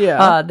 Tom.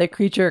 Yeah. The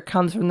creature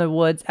comes from the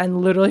woods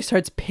and literally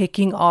starts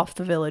picking off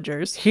the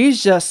villagers.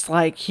 He's just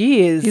like,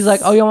 He's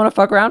like, oh, you want to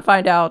fuck around?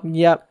 Find out.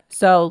 Yep.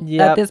 So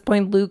Yep. at this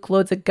point, Luke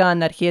loads a gun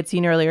that he had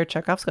seen earlier,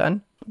 Chekhov's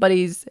gun. But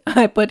he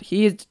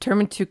is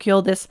determined to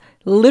kill this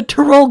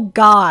literal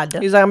god.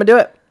 He's like, I'm gonna do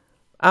it.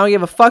 I don't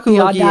give a fuck who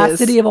The Loki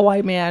audacity is. of a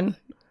white man.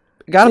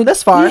 Got him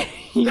this far.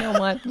 You know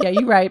what? Yeah,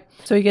 you're right.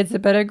 So he gets a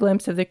better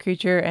glimpse of the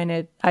creature,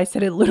 and I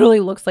said it literally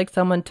looks like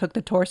someone took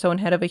the torso and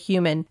head of a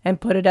human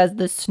and put it as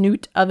the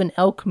snoot of an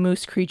elk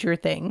moose creature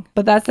thing.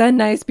 But that's a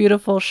nice,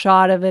 beautiful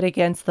shot of it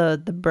against the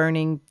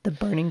burning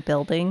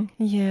building.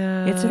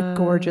 Yeah. It's a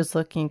gorgeous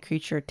looking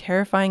creature,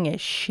 terrifying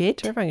as shit.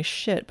 Terrifying as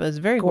shit, but it's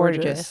very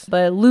gorgeous.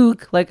 But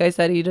Luke, like I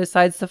said, he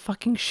decides to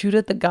fucking shoot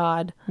at the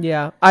god.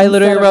 Yeah. I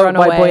literally Instead of wrote run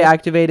White Boy away.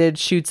 activated,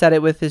 shoots at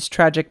it with his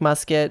tragic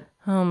musket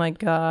Oh my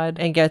god.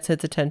 and gets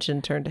its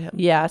attention turned to him.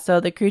 Yeah, so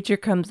the creature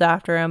comes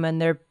after him,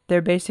 and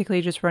they're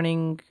basically just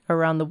running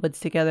around the woods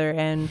together,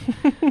 and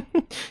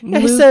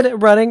I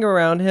said running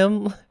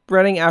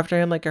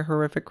after him like a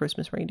horrific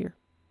Christmas reindeer.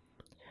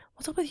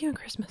 what's up with you and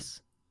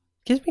Christmas?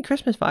 Gives me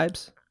Christmas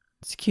vibes.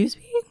 Excuse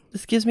me?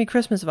 This gives me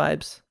Christmas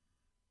vibes.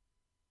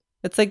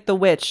 It's like The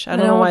Witch. I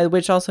don't No. know why The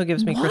Witch also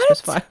gives me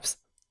Christmas What? vibes.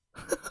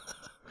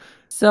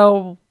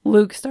 So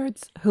Luke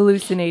starts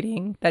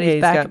hallucinating that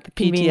he's back got at the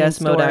convenience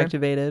PTS mode store.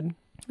 activated.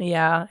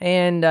 Yeah,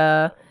 and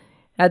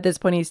at this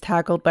point he's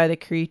tackled by the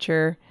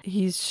creature.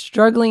 He's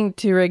struggling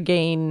to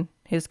regain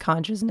his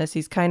consciousness.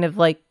 He's kind of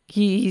like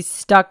he's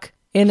stuck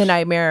in the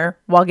nightmare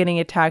while getting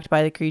attacked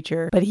by the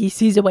creature, but he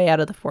sees a way out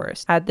of the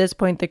forest. At this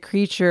point, the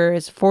creature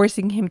is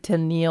forcing him to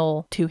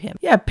kneel to him.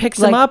 Yeah, picks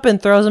Like, him up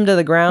and throws him to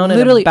the ground in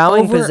Literally a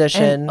bowing over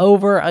position. and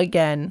over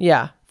again.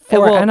 Yeah.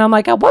 And I'm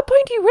like, at what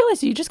point do you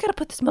realize you just got to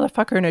put this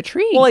motherfucker in a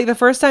tree? Well, like the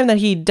first time that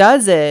he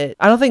does it,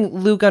 I don't think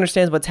Luke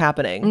understands what's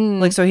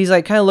happening. Like, so he's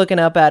like kind of looking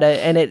up at it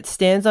and it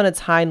stands on its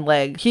hind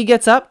leg. He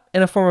gets up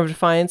in a form of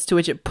defiance to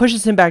which it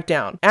pushes him back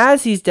down.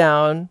 As he's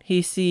down,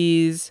 he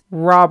sees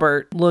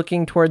Robert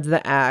looking towards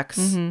the axe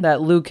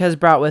that Luke has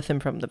brought with him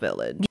from the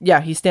village.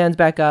 Yeah, he stands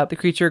back up. The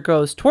creature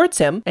goes towards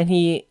him and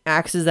he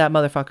axes that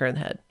motherfucker in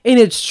the head. In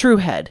its true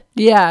head.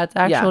 yeah, it's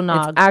actual Yeah,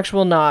 nog. It's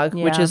actual nog,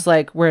 which Yeah. is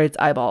like where its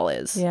eyeball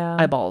is. Yeah.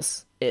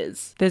 Eyeballs.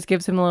 is. This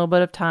gives him a little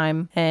bit of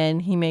time,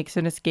 and he makes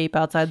an escape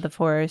outside the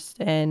forest.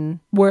 And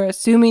we're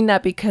assuming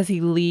that because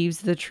he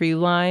leaves the tree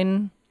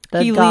line,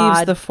 he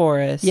leaves the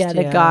forest. Yeah,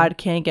 the god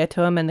can't get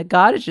to him, and the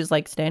god is just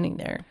like standing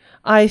there.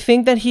 I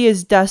think that he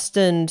is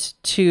destined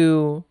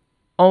to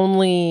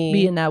only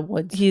be in that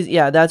woods.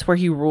 That's where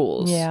he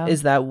rules. Yeah,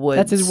 is that woods?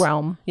 That's his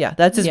realm. Yeah,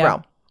 that's his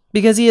realm,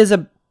 because he is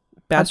a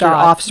bastard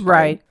offspring.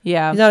 Right.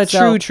 Yeah. He's not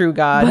a true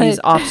god. He's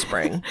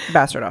offspring.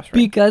 Bastard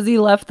offspring. Because he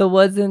left the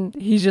woods and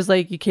he's just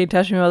like, you can't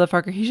touch me,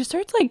 motherfucker. He just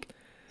starts like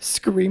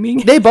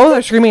screaming. They both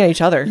are screaming at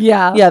each other.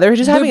 Yeah. Yeah, they're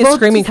just having a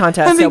screaming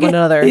contest at one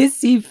another.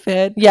 Hissy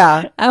fit.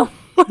 Yeah.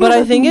 But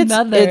I think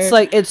it's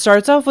like, it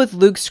starts off with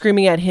Luke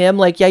screaming at him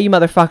like, yeah, you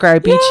motherfucker, I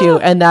beat you,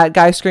 and that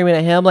guy screaming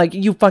at him like,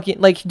 you fucking,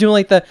 like doing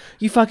like the,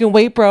 you fucking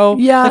wait, bro.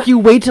 Yeah, like, you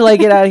wait till I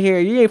get out of here.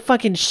 You ain't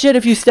fucking shit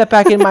if you step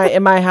back in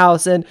my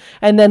house. And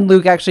then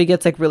Luke actually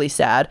gets like really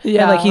sad.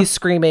 Yeah, and like he's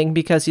screaming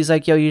because he's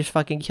like, yo, you just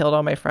fucking killed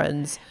all my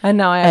friends. And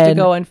now I have to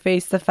go and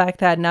face the fact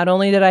that not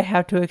only did I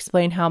have to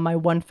explain how my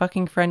one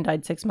fucking friend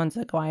died 6 months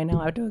ago, I now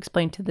have to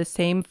explain to the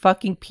same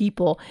fucking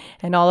people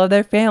and all of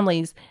their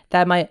families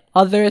that my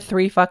other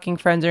 3 fucking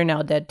friends are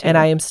now dead too. And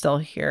I am still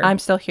here. I'm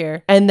still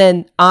here. And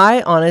then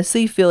I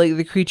honestly feel like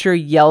the creature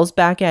yells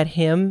back at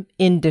him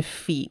in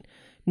defeat,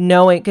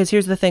 knowing, because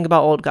here's the thing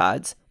about old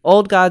gods.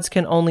 Old gods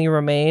can only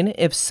remain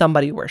if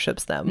somebody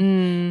worships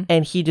them.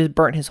 And he just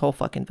burnt his whole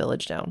fucking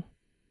village down.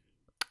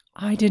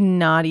 I did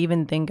not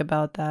even think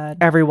about that.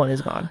 Everyone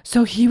is gone.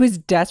 So he was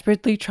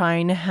desperately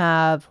trying to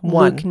have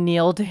Luke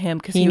kneel to him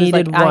because he was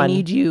like, I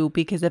need you,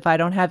 because if I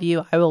don't have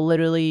you, I will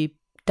literally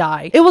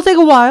die. It will take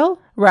a while.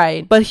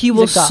 Right. But he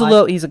will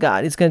he's a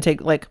god. It's going to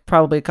take like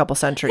probably a couple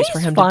centuries for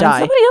him to die.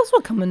 Somebody else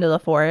will come into the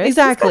forest.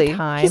 Exactly.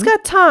 He's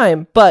got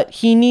time, but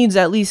he needs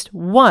at least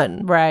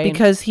one. Right.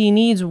 Because he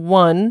needs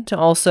one to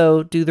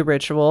also do the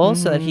ritual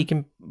so that he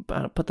can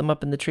put them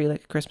up in the tree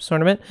like a Christmas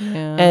ornament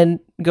and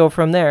go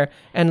from there.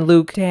 And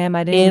Luke, I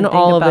didn't in think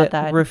all about of it,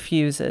 that.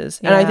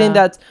 Refuses. And I think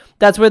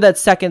that's where that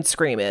second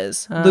scream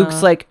is.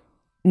 Luke's like,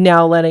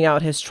 now letting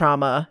out his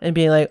trauma and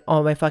being like,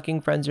 all my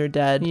fucking friends are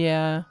dead.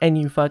 Yeah. And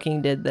you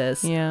fucking did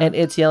this. Yeah. And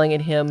it's yelling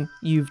at him,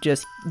 you've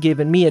just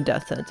given me a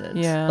death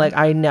sentence. Yeah. Like,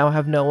 I now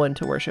have no one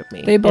to worship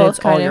me. They both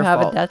kind of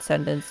have a death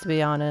sentence, to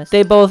be honest.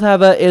 They both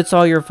have a, it's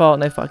all your fault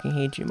and I fucking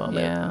hate you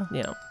moment. Yeah.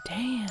 Yeah.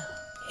 Damn.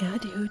 Yeah,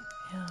 dude.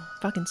 Yeah.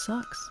 Fucking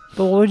sucks.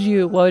 But what would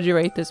you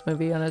rate this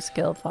movie on a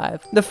scale of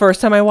 5? The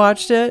first time I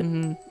watched it,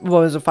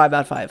 what was a 5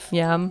 out of 5?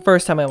 Yeah.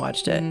 First time I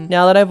watched it.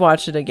 Now that I've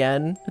watched it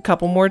again a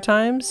couple more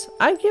times,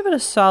 I'd give it a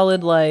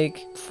solid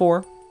like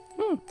 4.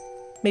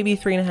 Maybe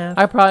 3.5.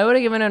 I probably would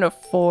have given it a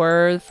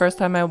 4 the first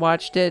time I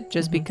watched it,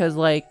 just because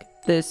like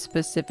this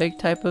specific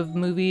type of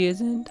movie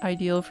isn't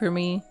ideal for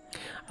me.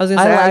 I was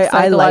gonna say, I like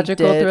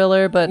psychological I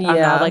thriller, but I'm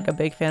not like a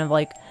big fan of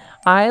like,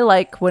 I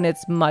like when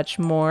it's much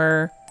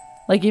more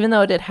like, even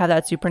though it did have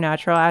that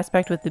supernatural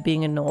aspect with it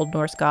being an Old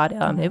Norse god,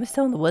 it was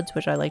still in the woods,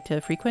 which I like to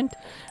frequent.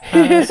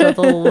 So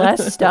the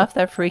less stuff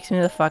that freaks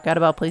me the fuck out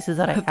about places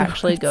that I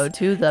actually go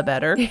to, the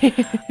better.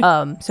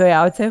 So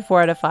yeah, I would say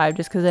 4 out of 5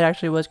 just because it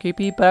actually was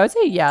creepy. But I would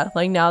say,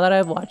 like now that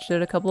I've watched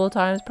it a couple of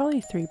times,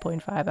 probably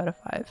 3.5 out of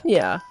 5.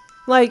 Yeah.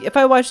 Like, if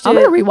I watched it... I'm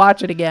going to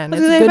rewatch it again.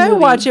 It's a good if I movie.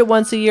 watch it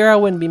once a year, I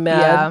wouldn't be mad.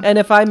 Yeah. And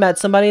if I met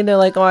somebody and they're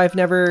like, oh, I've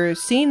never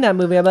seen that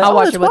movie, I'm like, I'll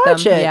watch it with them.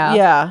 Yeah.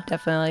 Yeah.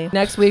 Definitely.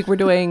 Next week, we're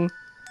doing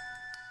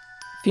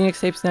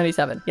Phoenix Tapes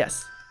 97.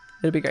 Yes.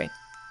 It'll be great.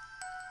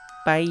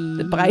 Bye.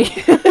 Bye.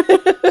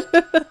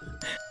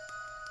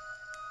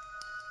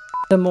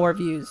 The more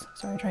views.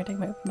 Sorry, I'm trying to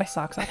take my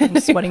socks off. I'm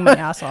sweating my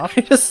ass off.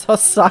 I just saw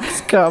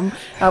socks come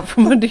out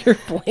from under your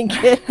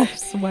blanket. I'm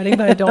sweating,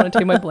 but I don't want to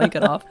take my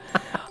blanket off.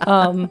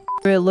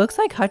 It looks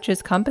like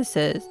Hutch's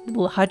compasses.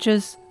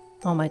 Hutch's...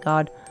 Oh my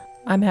god.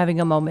 I'm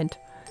having a moment.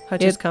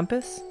 Hutch's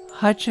compass?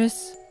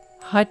 Hutch's...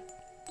 You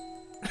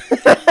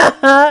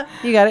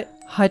got it.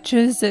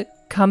 Hutch's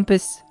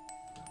compass.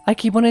 I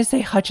keep wanting to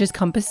say Hutch's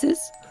compasses.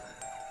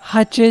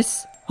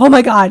 Hutch's... Oh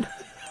my god.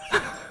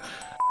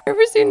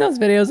 Ever seen those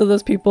videos of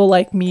those people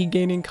like me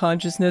gaining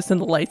consciousness in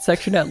the light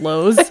section at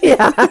Lowe's?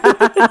 Yeah.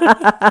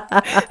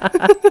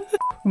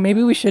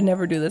 Maybe we should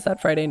never do this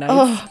at Friday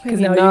nights. Because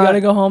now not. you gotta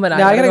go home and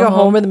now I gotta go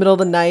home in the middle of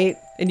the night.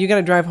 And you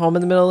gotta drive home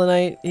in the middle of the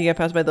night. You get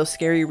passed by those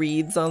scary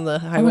reeds on the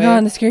highway. Oh my god,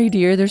 and the scary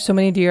deer. There's so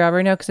many deer out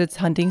right now because it's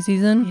hunting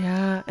season.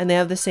 Yeah, and they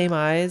have the same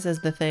eyes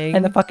as the thing.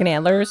 And the fucking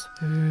antlers.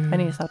 I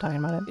need to stop talking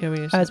about it. Yeah,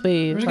 we're just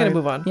gonna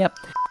move on. Yep.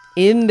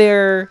 In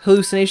their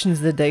hallucinations,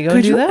 did they go do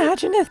that? Could you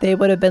imagine if they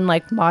would have been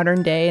like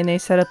modern day and they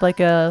set up like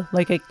trail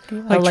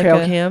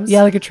cams?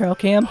 Yeah, like a trail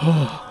cam.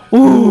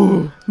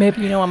 Ooh,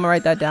 maybe I'm gonna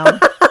write that down.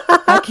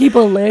 I keep a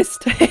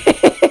list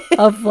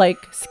of like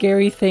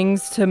scary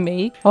things to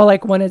make. Oh,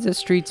 like one is a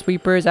street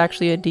sweeper is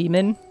actually a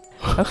demon.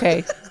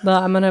 Okay,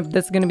 well,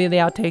 this is gonna be the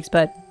outtakes.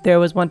 But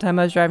there was one time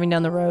I was driving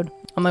down the road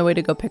on my way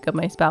to go pick up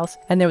my spouse,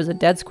 and there was a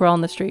dead squirrel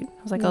on the street.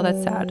 I was like, oh,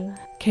 that's sad.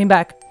 Came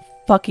back.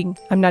 Fucking,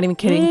 I'm not even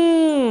kidding.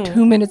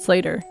 2 minutes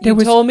later, there You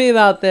was told me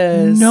about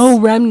this. no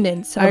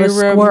remnants of I a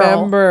squirrel.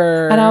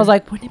 remember. And I was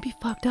like, wouldn't it be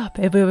fucked up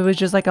if it was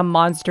just like a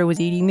monster was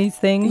eating these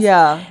things?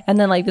 Yeah. And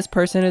then like this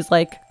person is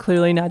like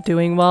clearly not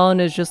doing well and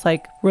is just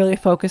like really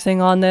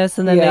focusing on this.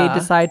 And then they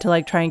decide to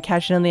like try and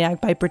cash in on the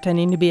act by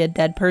pretending to be a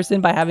dead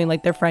person by having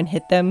like their friend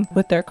hit them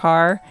with their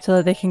car so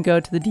that they can go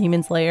to the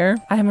demon's lair.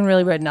 I haven't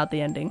really written out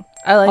the ending.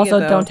 I like also,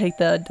 it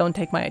though. don't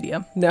take my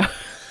idea. No.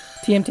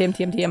 TM, TM,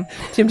 TM,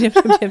 TM. Tim, Tim,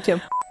 Tim, Tim,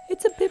 Tim.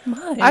 It's a bit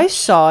much. I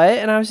saw it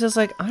and I was just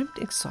like, I'm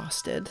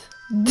exhausted.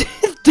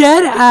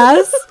 Dead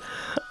ass.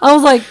 I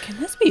was like, can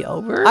this be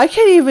over? I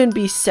can't even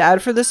be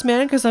sad for this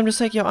man because I'm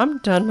just like, yo, I'm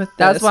done with this.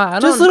 That's why I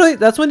just don't- literally.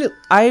 That's when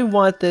I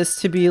want this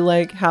to be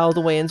like how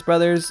the Wayans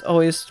brothers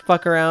always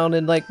fuck around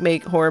and like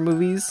make horror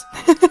movies.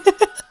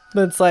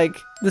 But it's like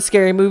the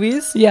scary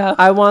movies. Yeah.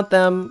 I want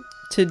them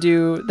to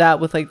do that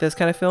with like this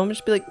kind of film.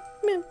 Just be like,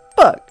 man,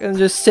 fuck, and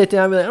just sit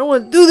down and be like, I don't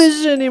want to do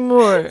this shit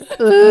anymore.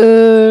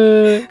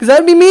 Because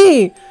that'd be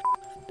me.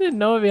 Didn't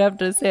know if you have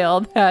to say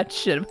all that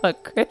shit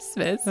about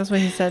Christmas. That's what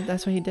he said.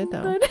 That's what he did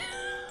though.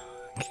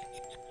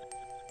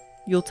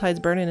 Yuletide's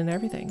burning and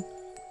everything.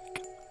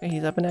 And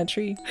he's up in that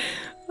tree.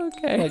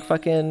 Okay. Like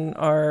fucking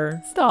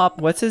our... Stop.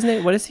 What's his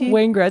name? What is he?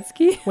 Wayne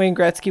Gretzky. Wayne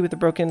Gretzky with the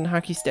broken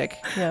hockey stick.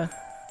 Yeah.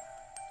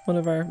 One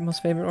of our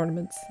most favorite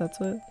ornaments. That's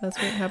what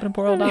happened to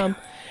poor old Dom.